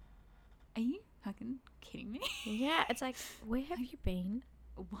going, are you fucking kidding me? Yeah, it's like, where have you been?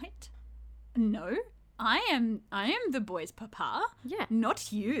 What? No, I am the boy's papa. Yeah.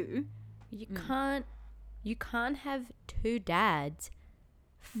 Not you. You can't have two dads,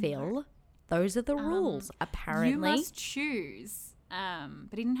 Phil. No. Those are the rules, apparently. You must choose.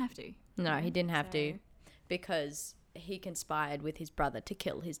 But he didn't have to. No, he didn't have to, because he conspired with his brother to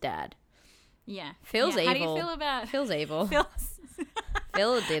kill his dad. Yeah. Phil's evil. How do you feel about... Phil's evil.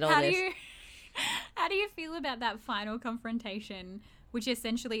 Phil did all this. How do you feel about that final confrontation, which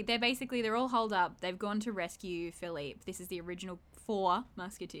essentially, they're all holed up. They've gone to rescue Philippe. This is the original 4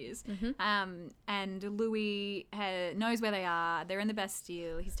 musketeers. And Louis knows where they are. They're in the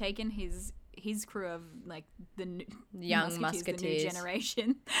Bastille. He's taken his crew of like the young musketeers, the new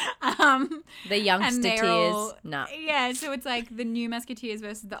generation. The youngster-tears. No. Yeah, so it's like the new musketeers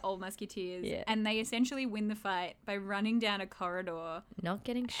versus the old musketeers. Yeah. And they essentially win the fight by running down a corridor. Not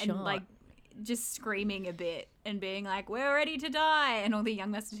getting shot. And like just screaming a bit and being like, we're ready to die. And all the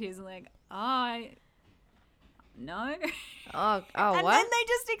young musketeers are like, no. Oh, and what? then they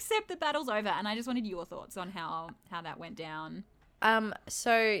just accept the battle's over. And I just wanted your thoughts on how that went down.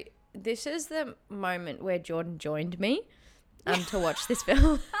 So this is the moment where Jordan joined me to watch this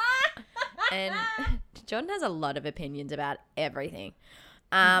film. And Jordan has a lot of opinions about everything.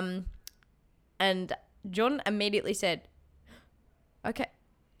 And Jordan immediately said, okay,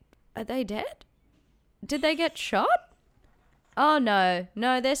 are they dead? Did they get shot? Oh, no,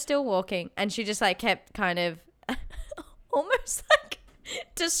 they're still walking. And she just like kept kind of almost like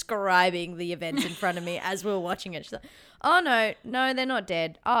describing the events in front of me as we were watching it. She's like, oh, no, they're not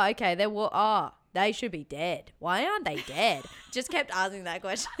dead. Oh, okay, they should be dead. Why aren't they dead? Just kept asking that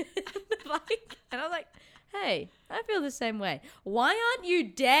question. And I was like, hey, I feel the same way. Why aren't you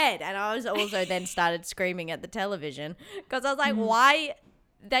dead? And I was also then started screaming at the television because I was like, why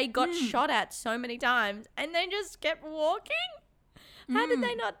they got shot at so many times and they just kept walking? How did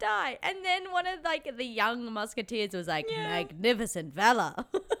they not die? And then one of like the young musketeers was like, magnificent valor. I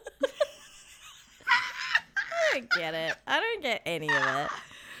don't get it. I don't get any of it.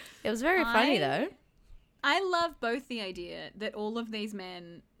 It was very funny though. I love both the idea that all of these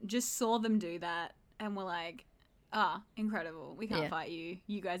men just saw them do that and were like, incredible. We can't fight you.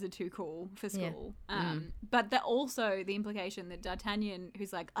 You guys are too cool for school. But also the implication that D'Artagnan,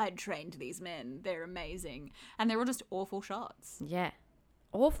 who's like, I trained these men. They're amazing. And they're all just awful shots. Yeah.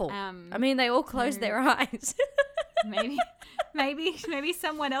 Awful. I mean, they all closed their eyes. Maybe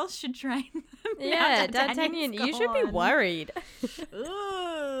someone else should train them. Yeah, D'Artagnan, you should be worried.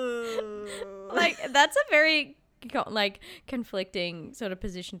 Ooh. Like, that's a very like conflicting sort of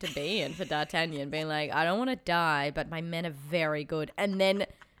position to be in for D'Artagnan, being like, I don't want to die, but my men are very good, and then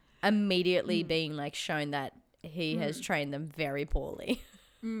immediately being like shown that he has trained them very poorly.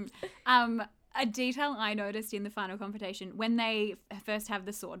 A detail I noticed in the final confrontation when they first have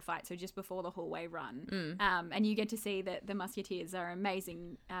the sword fight, so just before the hallway run, and you get to see that the musketeers are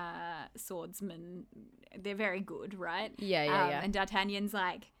amazing swordsmen. They're very good, right? Yeah. And D'Artagnan's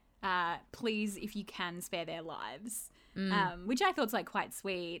like, please, if you can, spare their lives, which I thought's like quite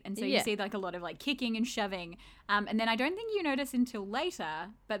sweet. And so you see like a lot of like kicking and shoving. And then I don't think you notice until later,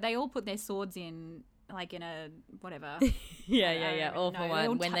 but they all put their swords in like in a whatever. All for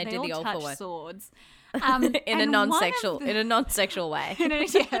one. When they did the all for one swords. In a non-sexual way.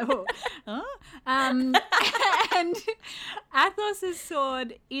 And Athos's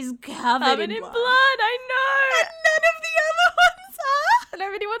sword is covered in blood. I know. And none of the other ones are. And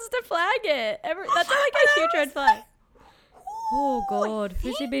everybody wants to flag it. That's like a huge red flag. Oh God,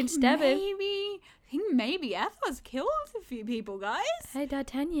 who's he been stabbing? I think maybe Athos killed a few people, guys. Hey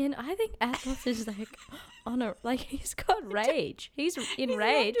D'Artagnan, I think Athos is like he's got rage. He's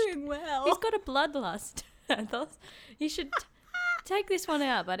enraged. He's not doing well. He's got a bloodlust. Athos, you should take this one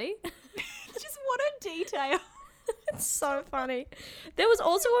out, buddy. Just what a detail. It's so funny. There was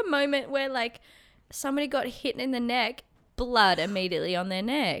also a moment where like somebody got hit in the neck, blood immediately on their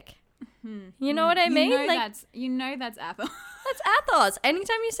neck. You know what I mean? That's Athos. That's Athos.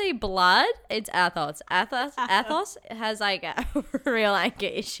 Anytime you see blood, it's Athos. Athos has like real anger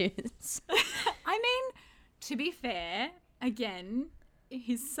issues. I mean, to be fair, again,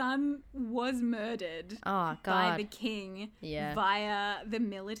 his son was murdered Oh by God. the king Yeah. via the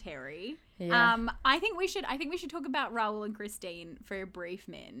military. Yeah. I think we should talk about Raoul and Christine for a brief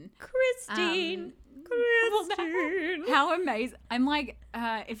min. Christine. Christine. How amazing. I'm like,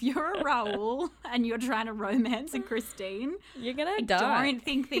 if you're a Raoul and you're trying to romance a Christine, You're gonna I die. don't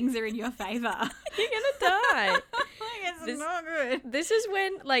think things are in your favor. You're gonna die. It's This- not good. This is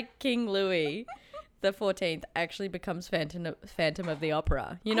when like King Louis the 14th actually becomes Phantom of the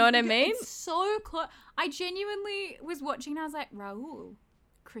Opera. You know what I mean? It's so close. I genuinely was watching and I was like, Raoul,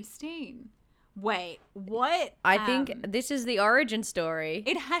 Christine. Wait, what? I think this is the origin story.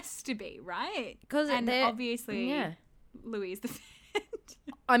 It has to be, right? 'Cause and they're- obviously, yeah. Louis is the third.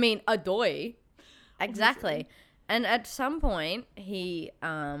 I mean, Adoy. Exactly. And at some point, he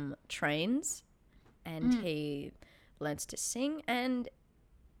trains and he learns to sing, and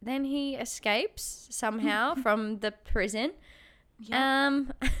then he escapes somehow from the prison.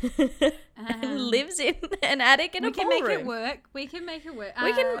 And lives in an attic in a We can ballroom. make it work. We can make it work.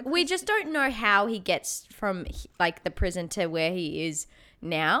 We just don't know how he gets from like the prison to where he is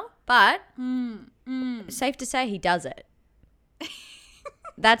now, but safe to say he does it.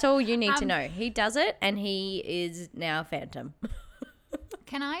 That's all you need to know. He does it, and he is now Phantom.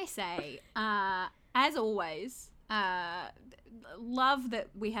 Can I say, as always, love that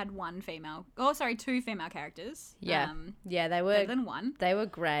we had two female characters. Yeah, yeah, they Better were. than one. They were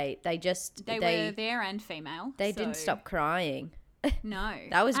great. They They were there and female. They didn't so- stop crying. No.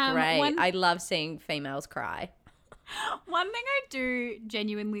 That was great. One I love seeing females cry. thing I do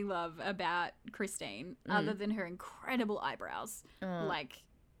genuinely love about Christine, other than her incredible eyebrows,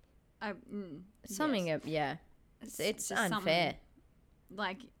 Something, yes. yeah. It's just something, unfair.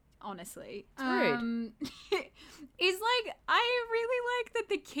 like, honestly. It's rude. Is like, I really like that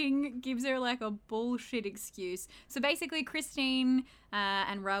the king gives her like a bullshit excuse. So basically Christine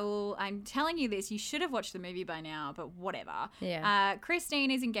and Raoul, I'm telling you this, you should have watched the movie by now, but whatever. Yeah. Christine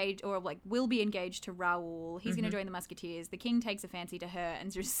is engaged, or like will be engaged to Raoul. He's going to join the Musketeers. The king takes a fancy to her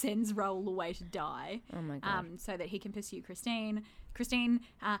and just sends Raoul away to die. Oh my God. So that he can pursue Christine. Christine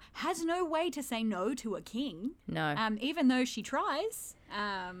has no way to say no to a king. No. Even though she tries,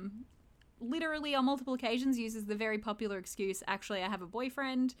 literally on multiple occasions uses the very popular excuse, actually, I have a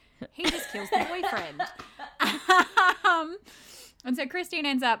boyfriend. He just kills the boyfriend. And so Christine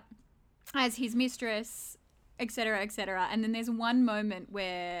ends up as his mistress, etc., etc. And then there's one moment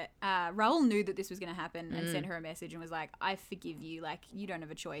where Raoul knew that this was going to happen and sent her a message and was like, I forgive you. Like, you don't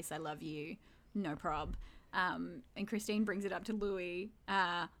have a choice. I love you. No prob. And Christine brings it up to Louis.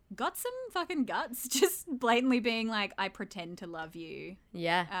 Got some fucking guts, just blatantly being like, I pretend to love you.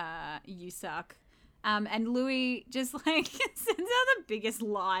 Yeah. You suck. And Louis just like sends out the biggest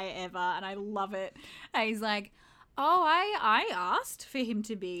lie ever, and I love it. And he's like, oh, I asked for him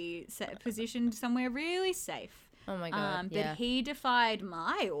to be positioned somewhere really safe. Oh my God. But yeah. he defied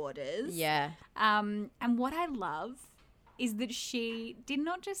my orders. Yeah. And what I love is that she did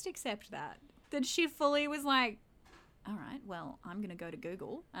not just accept that she fully was like, all right, well, I'm going to go to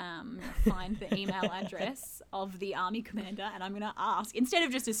Google, find the email address of the army commander, and I'm going to ask, instead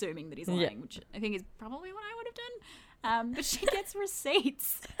of just assuming that he's lying, which I think is probably what I would have done. But she gets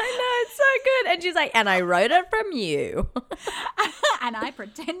receipts. I know, it's so good. And she's like, and I wrote it from you. And I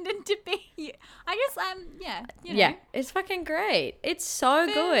pretended to be you. I just, you know. Yeah, it's fucking great. It's so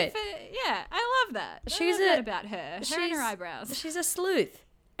good. Yeah, I love that. I love that about her. Her and her eyebrows. She's a sleuth.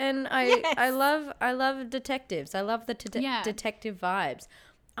 And I love detectives. I love the detective vibes.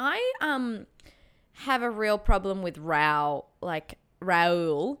 I have a real problem with Raoul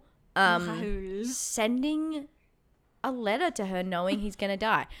sending a letter to her knowing he's going to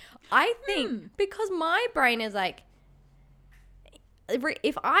die. I think because my brain is like,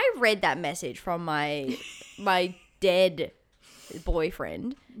 if I read that message from my dead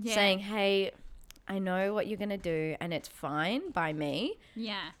boyfriend saying, hey, I know what you're going to do and it's fine by me.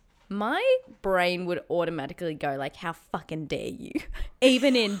 Yeah. My brain would automatically go like, how fucking dare you?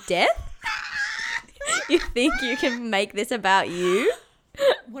 Even in death? You think you can make this about you?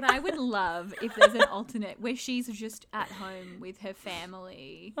 What I would love if there's an alternate where she's just at home with her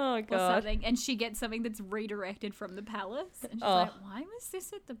family Oh, God. or something, and she gets something that's redirected from the palace. And she's like, why was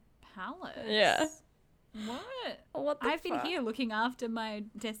this at the palace? Yeah. What? I've been here looking after my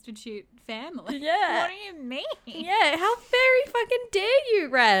destitute family. Yeah. What do you mean? Yeah, how very fucking dare you,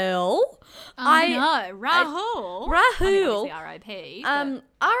 Raoul? No, Raoul. Raoul. I mean, obviously R.I.P.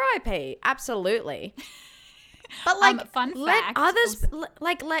 R.I.P. Absolutely. But like, fun let fact, others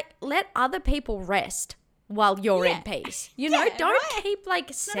let other people rest while you're in peace. You know, don't keep like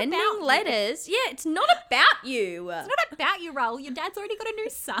sending letters. Yeah, it's not about you. It's not about you, Raoul. Your dad's already got a new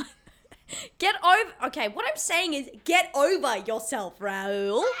son. Get over. Okay, what I'm saying is get over yourself,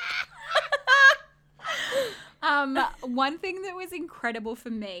 Raoul. One thing that was incredible for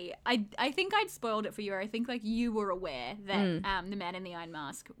me, I think I'd spoiled it for you. I think like you were aware that the Man in the Iron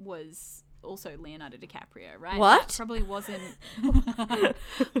Mask was also Leonardo DiCaprio, right? What? That probably wasn't.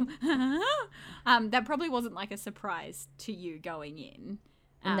 That probably wasn't like a surprise to you going in.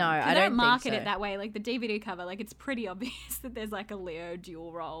 No, I don't market think so. it that way. Like the DVD cover, like it's pretty obvious that there's like a Leo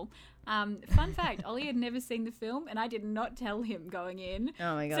dual role. Fun fact: Ollie had never seen the film, and I did not tell him going in.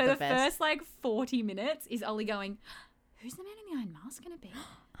 Oh my god! So the best. first like 40 minutes is Ollie going, "Who's the Man in the Iron Mask gonna be? Oh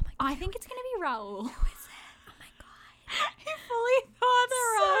my god! I think it's gonna be Raoul." Who is it? Oh my god! He fully thought that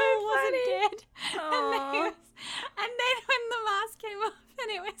So Raoul wasn't funny. dead. Aw. And then when the mask came off and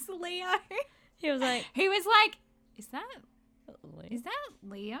it was Leo, He was like, "Is that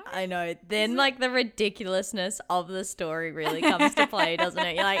Leo?" I know. Then like the ridiculousness of the story really comes to play, doesn't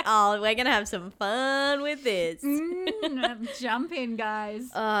it? You're like, oh, we're gonna have some fun with this. Jump in, guys.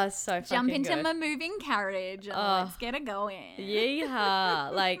 Oh, so fucking Jump into good. my moving carriage. And let's get it going.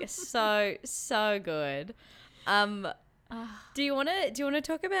 Yeehaw! Like so good. Do you wanna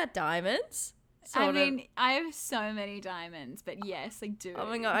talk about diamonds? I mean, I have so many diamonds, but yes, I do. Oh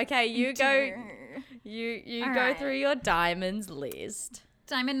my god. Okay, you go. You All go right. through your diamonds list.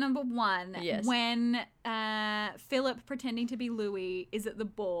 Diamond number 1. Yes. When Philip, pretending to be Louis, is at the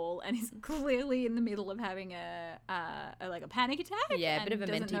ball and is clearly in the middle of having a panic attack. Yeah, a and bit of a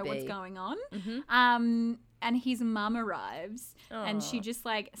doesn't know what's mentee. going on. Mm-hmm. And his mum arrives and she Aw. just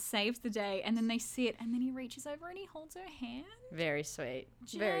like saves the day. And then they sit and then he reaches over and he holds her hand. Very sweet.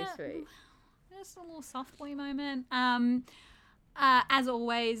 Very Yeah. sweet. Just a little soft boy moment. As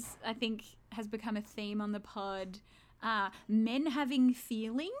always, I think has become a theme on the pod. Men having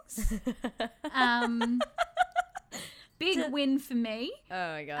feelings. Big win for me.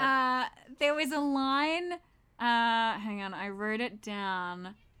 Oh my god. There was a line. Hang on, I wrote it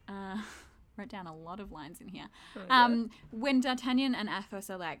down. Wrote down a lot of lines in here. When D'Artagnan and Athos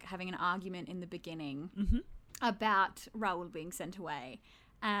are like having an argument in the beginning about Raoul being sent away,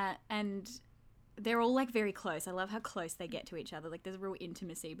 and they're all like very close. I love how close they get to each other. Like there's real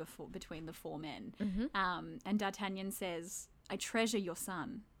intimacy between the four men. And D'Artagnan says, "I treasure your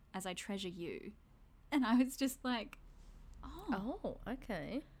son as I treasure you," and I was just like, Oh,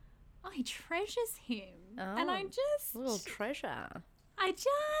 okay. oh, he treasures him, and I Oh, just, little treasure. I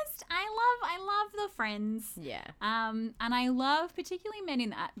love the friends. Yeah. And I love particularly men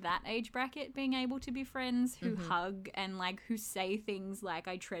in that age bracket being able to be friends who hug and like who say things like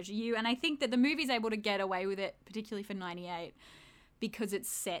 "I treasure you." And I think that the movie's able to get away with it, particularly for 98, because it's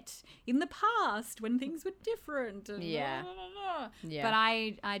set in the past when things were different. And Yeah. blah, blah, blah. Yeah. But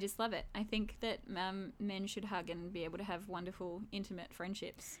I just love it. I think that men should hug and be able to have wonderful, intimate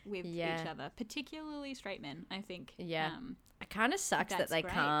friendships with Yeah. each other, particularly straight men, I think. Yeah. It kind of sucks that that's they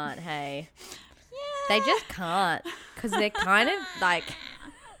great. can't, hey. Yeah. They just can't because they're kind of like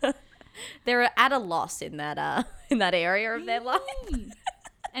they're at a loss in that area of their life.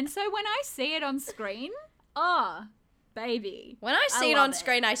 And so when I see it on screen, oh, baby. When I see it love on it.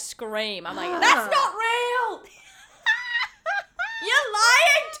 screen, I scream. I'm like, that's not real. You're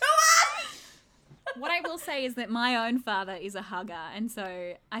lying to us. What I will say is that my own father is a hugger, and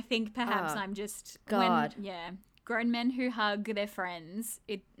so I think perhaps Oh, I'm just God. grown men who hug their friends.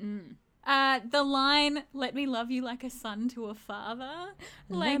 The line "Let me love you like a son to a father."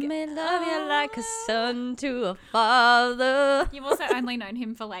 Let me love you like a son to a father. You've also only known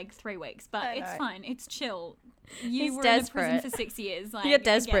him for like 3 weeks, but I it's know. fine. It's chill. You He's were in a desperate. prison for 6 years. Like, You're I get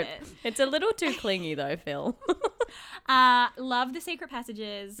desperate. it. It's a little too clingy though, Phil. Love the secret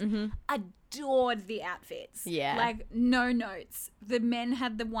passages. Adored the outfits. Yeah. Like, no notes. The men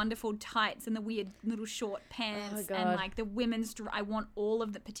had the wonderful tights and the weird little short pants. God. And, like, the women's... I want all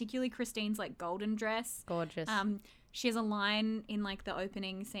of the... Particularly Christine's, like, golden dress. Gorgeous. She has a line in, like, the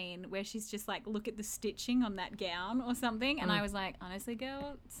opening scene where she's just like, look at the stitching on that gown or something. And I was like, honestly,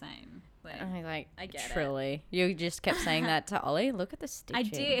 girl, same. Like, I get it. truly. You just kept saying that to Ollie. Look at the stitching. I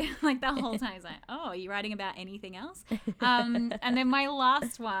did. Like the whole time I was like, oh, are you writing about anything else? And then my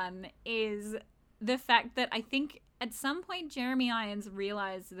last one is the fact that I think at some point Jeremy Irons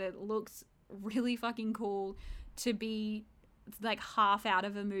realized that it looks really fucking cool to be like half out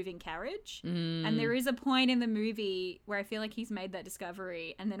of a moving carriage. And there is a point in the movie where I feel like he's made that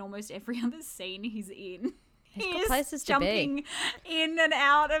discovery, and then almost every other scene he's in, He's got He's places to be. jumping in and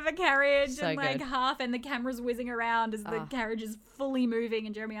out of a carriage So and like good. half, and the camera's whizzing around as the carriage is fully moving,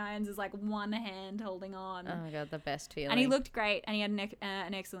 and Jeremy Irons is like one hand holding on. Oh my God, the best feeling. And he looked great, and he had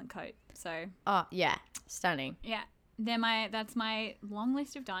an excellent coat. So Oh, yeah. Stunning. yeah, that's my long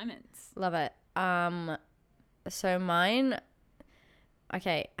list of diamonds. Love it. So mine,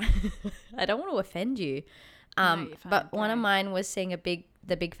 okay, I don't want to offend you, No, you're fine, but one of go. mine was seeing the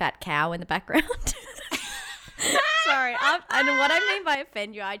big fat cow in the background. Sorry, and what I mean by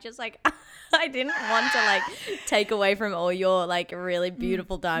offend you, I just like I didn't want to like take away from all your like really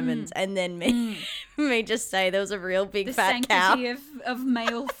beautiful diamonds, and then me just say there was a real big The fat cow. sanctity of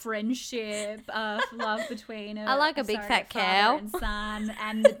male friendship, love between I like a big fat cow. and son,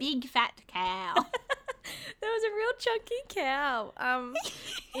 and the big fat cow. There was a real chunky cow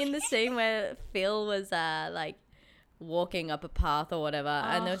in the scene where Phil was like walking up a path or whatever,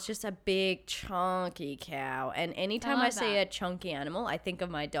 and there was just a big chunky cow. And anytime I love see that. a chunky animal, I think of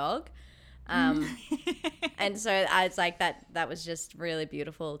my dog. And so I was like, that was just really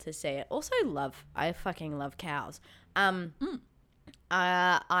beautiful to see it. Also I fucking love cows.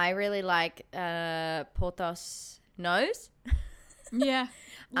 I really like Porthos nose. Yeah,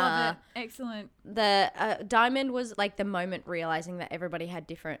 love it. Excellent. The Diamond was like the moment realizing that everybody had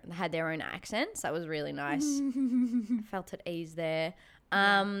their own accents. That was really nice. I felt at ease there.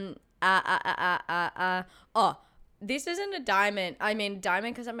 Oh, this isn't a diamond. I mean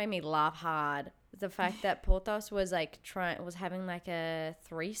diamond because it made me laugh hard. The fact that Porthos was like was having like a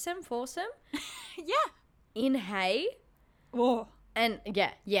foursome Yeah. in Hay, Oh, and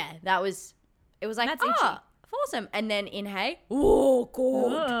yeah, it was like That's itchy. foursome, and then in Hay, oh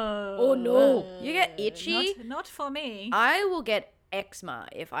god, oh no, you get itchy. Not for me. I will get eczema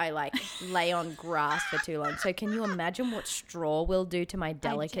if I like lay on grass for too long. So can you imagine what straw will do to my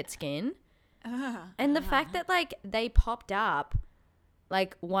delicate skin? And the fact that like they popped up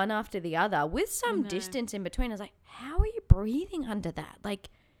like one after the other with some distance in between, I was like, how are you breathing under that? Like,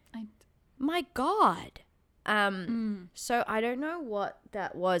 my God. So I don't know what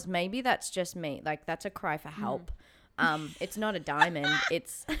that was. Maybe that's just me. Like that's a cry for help. It's not a diamond.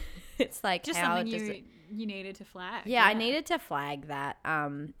 It's like just how something does it? you needed to flag. Yeah, I needed to flag that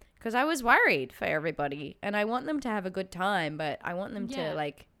because I was worried for everybody, and I want them to have a good time, but I want them to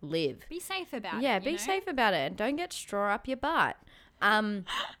like live. Be safe about it. Yeah, you be know? safe about it, and don't get straw up your butt.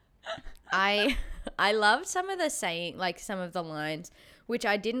 I loved some of the lines, which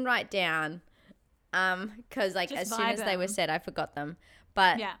I didn't write down, because like Just as soon as they were vibe 'em. said, I forgot them.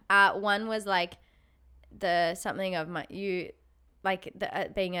 But Yeah. one was like the something of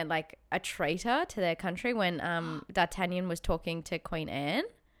being a traitor to their country when D'Artagnan was talking to Queen Anne.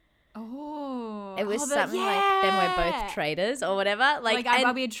 Oh, It was something like then we're both traitors or whatever. Like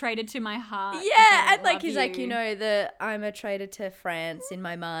I'll be a traitor to my heart. Yeah, and like he's like, I'm a traitor to France in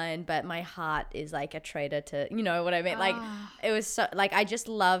my mind, but my heart is like a traitor to, you know what I mean? Like it was so like I just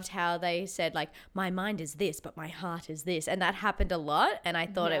loved how they said like my mind is this, but my heart is this, and that happened a lot, and I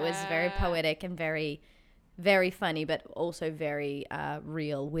thought it was very poetic and very, very funny, but also very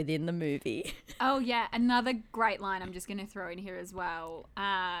real within the movie. Oh yeah, another great line I'm just going to throw in here as well.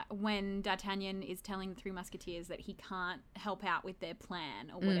 When D'Artagnan is telling the Three Musketeers that he can't help out with their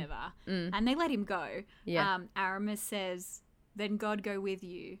plan or whatever, and they let him go. Yeah. Aramis says, "Then God go with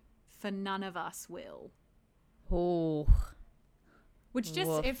you, for none of us will." Oh, Which just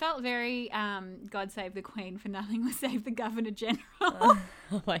Woof. it felt very God save the Queen, for nothing will save the Governor General.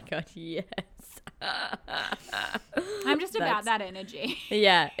 oh my God, yes. I'm just about that energy.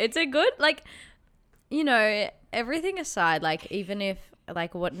 Yeah, it's a good, like, you know, everything aside, like, even if,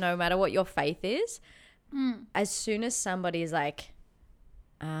 like, no matter what your faith is, as soon as somebody is like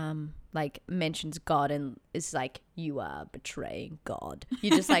mentions God and is like, you are betraying God,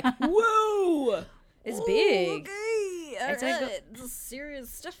 you're just like, whoa, it's big. Okay, It's a good- it's serious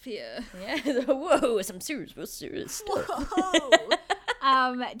stuff here. Yeah, whoa, some serious stuff.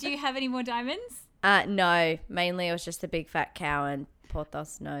 Do you have any more diamonds? No, mainly it was just the big fat cow and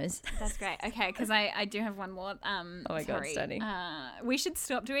Porthos nose. That's great. Okay, because I do have one more. Oh my God, stunning. We should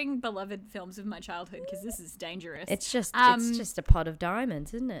stop doing beloved films of my childhood because this is dangerous. It's just a pot of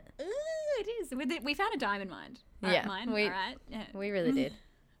diamonds, isn't it? It is. We found a diamond mine. Yeah, Mine. All right. Yeah. We really did.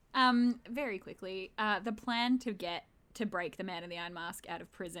 Very quickly, the plan to break the Man in the Iron Mask out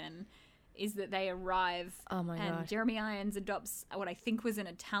of prison is that they arrive. Oh my and God. Jeremy Irons adopts what I think was an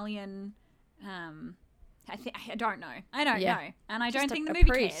Italian. I don't know, and I don't Yeah. think the Just movie a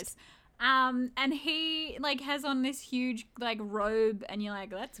priest. cares. And he like has on this huge like robe, and you're like,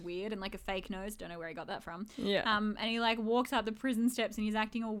 that's weird, and like a fake nose. Don't know where he got that from. Yeah. And he like walks up the prison steps, and he's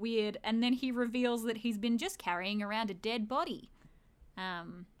acting all weird, and then he reveals that he's been just carrying around a dead body.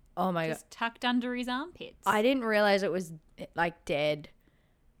 Oh my God. Just tucked under his armpits. I didn't realize it was like dead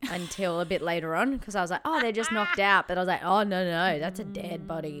until a bit later on, because I was like, oh, they're just knocked out. But I was like, oh, no, that's a dead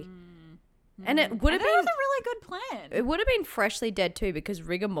body. And it would have That was been a really good plan. it would have been freshly dead too, because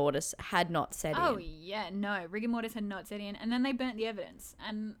rigor mortis had not set Oh in. yeah, no, rigor mortis had not set in, and then they burnt the evidence,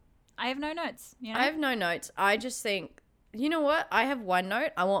 and I have no notes. You know, I have no notes. I just think, you know what? I have one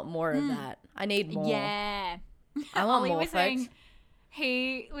note. I want more of that. I need more. yeah. I want Ollie more, was folks. saying,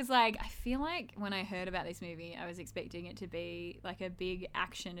 he was like, I feel like when I heard about this movie, I was expecting it to be like a big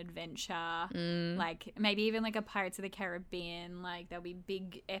action adventure, like maybe even like a Pirates of the Caribbean, like there'll be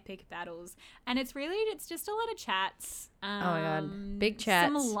big epic battles. And it's just a lot of chats. Oh my God. Big chats.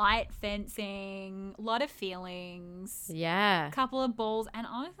 Some light fencing, a lot of feelings, Yeah. a couple of balls. And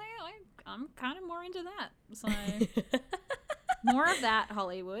honestly, I'm kind of more into that. So more of that,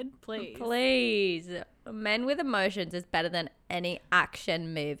 Hollywood, please. Please. Men with Emotions is better than any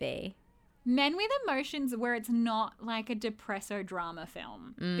action movie. Men with Emotions where it's not like a depresso drama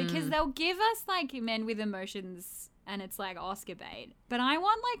film. Because they'll give us like Men with Emotions and it's like Oscar bait. But I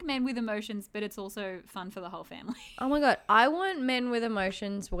want like Men with Emotions, but it's also fun for the whole family. Oh my God. I want Men with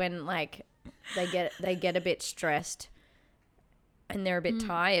Emotions when like they get a bit stressed and they're a bit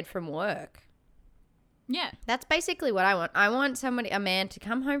tired from work. Yeah. That's basically what I want. I want a man to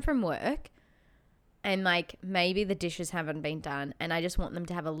come home from work and like maybe the dishes haven't been done and I just want them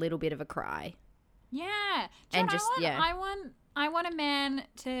to have a little bit of a cry. Yeah. And Jen, just, I want a man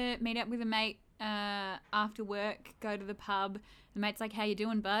to meet up with a mate after work, go to the pub. The mate's like, how you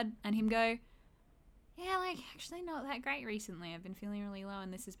doing, bud? And him go, yeah, like actually not that great recently. I've been feeling really low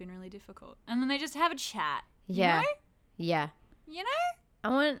and this has been really difficult. And then they just have a chat. Yeah. You know? Yeah. You know?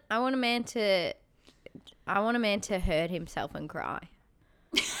 I want a man to hurt himself and cry.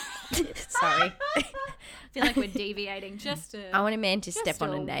 Sorry. I feel like we're deviating just a... I want a man to step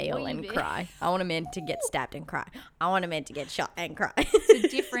on a nail wee and bit. cry. I want a man to get stabbed and cry. I want a man to get shot and cry. It's a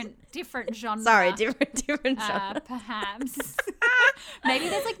different genre. Sorry, different genre. Perhaps. Maybe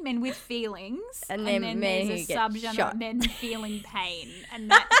there's like men with feelings, And and then then men there's who a get subgenre shot. of men feeling pain, and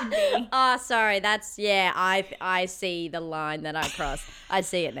that can be. Oh, sorry. That's, yeah, I see the line that I cross. I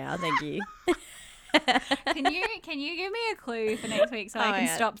see it now. Thank you. Can you give me a clue for next week so I can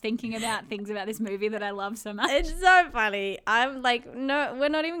God. stop thinking about things about this movie that I love so much? It's so funny. I'm like, no, we're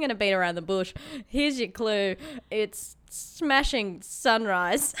not even going to beat around the bush. Here's your clue. It's Smashing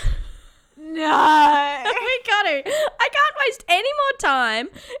Sunrise. No. We got to. I can't waste any more time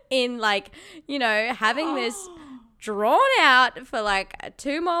in like, you know, having this drawn out for like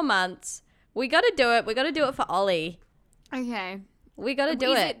 2 more months. We got to do it. We got to do it for Ollie. Okay. We got to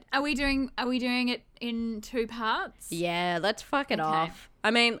do it. Are we doing it in 2 parts? Yeah, let's fuck it Okay. off.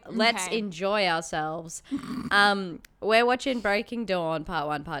 I mean, let's Okay. enjoy ourselves. We're watching Breaking Dawn Part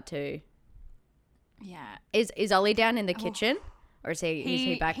 1, Part 2. Yeah. Is Ollie down in the kitchen? Or is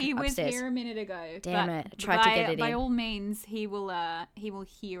he back He was upstairs? here a minute ago. Damn but it. I tried to get it by in. all means, he will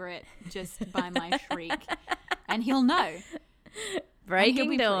hear it just by my shriek. And he'll know.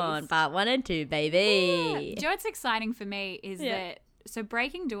 Breaking be Dawn pleased. Part 1 and 2, Yeah. baby. Do you know what's exciting for me is Yeah. that so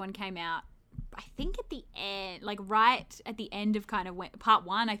Breaking Dawn came out I think at the end, like right at the end of kind of part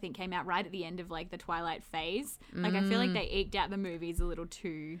 1, I think came out right at the end of like the Twilight phase. Like I feel like they eked out the movies a little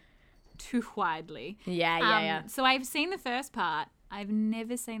too widely. Yeah. So I've seen the first part. I've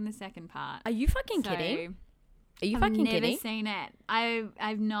never seen the second part. Are you fucking So kidding? Are you I've fucking never kidding? seen it.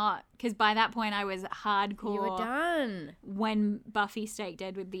 I've not, because by that point I was hardcore. You were done. When Buffy staked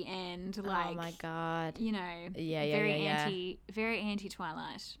Edward the end, like Oh my god. you know, Yeah, very anti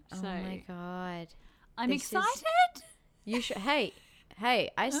Twilight. So Oh my god. I'm This is- excited. You should. Hey,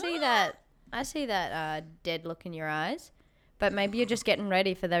 I see that dead look in your eyes, but maybe you're just getting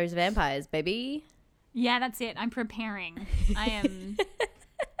ready for those vampires, baby. Yeah, that's it. I'm preparing. I'm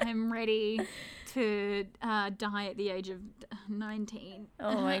ready to die at the age of 19.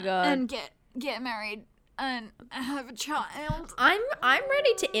 Oh my god. And get married and have a child. I'm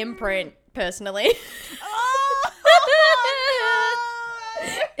ready to imprint personally.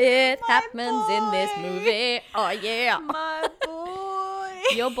 It happens in this movie. Oh yeah. My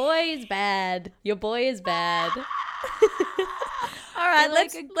boy. Your boy is bad. Your boy is bad. All right, You're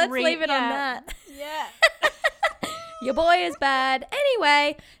like let's a great- leave it on yeah. that. Yeah. Your boy is bad.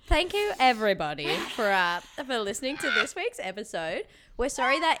 Anyway, thank you everybody for listening to this week's episode. We're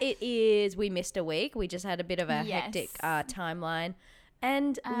sorry that we missed a week. We just had a bit of a Yes. hectic timeline.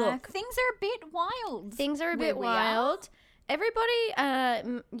 And look, things are a bit wild. Things are a bit wild. Everybody,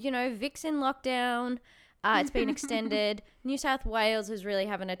 Vic's in lockdown. It's been extended. New South Wales is really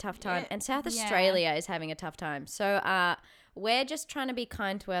having a tough time. And South Australia is having a tough time. So we're just trying to be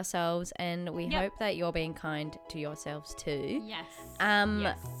kind to ourselves, and we hope that you're being kind to yourselves too. Yes.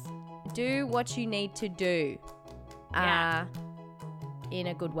 Do what you need to do in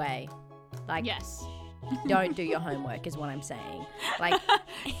a good way. Like, yes. Don't do your homework is what I'm saying. Like,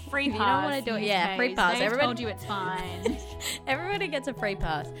 free pass. You don't want to do it. Free pass. Everybody told you it's fine. Everybody gets a free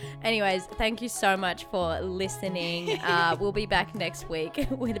pass. Anyways, thank you so much for listening. We'll be back next week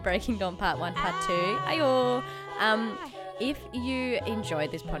with Breaking Dawn Part 1, Part 2. Ayo. If you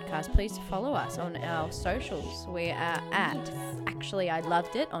enjoyed this podcast, please follow us on our socials. We are at Actually I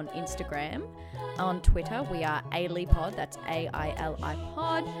Loved It on Instagram. On Twitter, we are AILIPod, that's AILI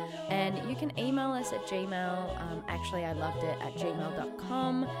pod, and you can email us at Gmail,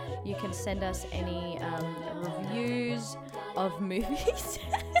 actuallyIlovedit@gmail.com. You can send us any reviews of movies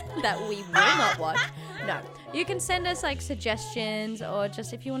that we will not watch. No, you can send us like suggestions, or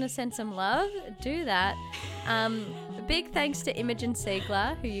just if you want to send some love, do that. Big thanks to Imogen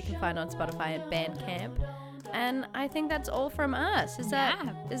Siegler, who you can find on Spotify and Bandcamp. And I think that's all from us. Is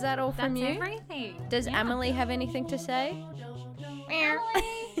that all from you? That's everything. Does Emily have anything to say?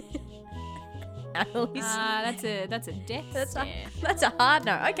 Emily's that's a death stare. That's a hard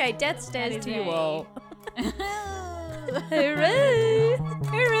no. Okay, death stares to you all. Hooroo!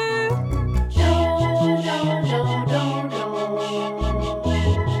 Hooroo!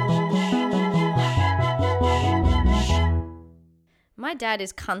 My dad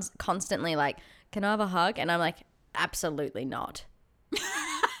is constantly like, can I have a hug? And I'm like, absolutely not.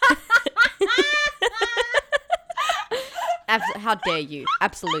 How dare you?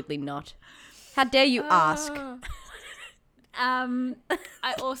 Absolutely not. How dare you ask? I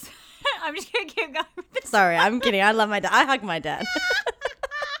also, I'm just going to keep going with this. Sorry, I'm kidding. I love my dad. I hug my dad.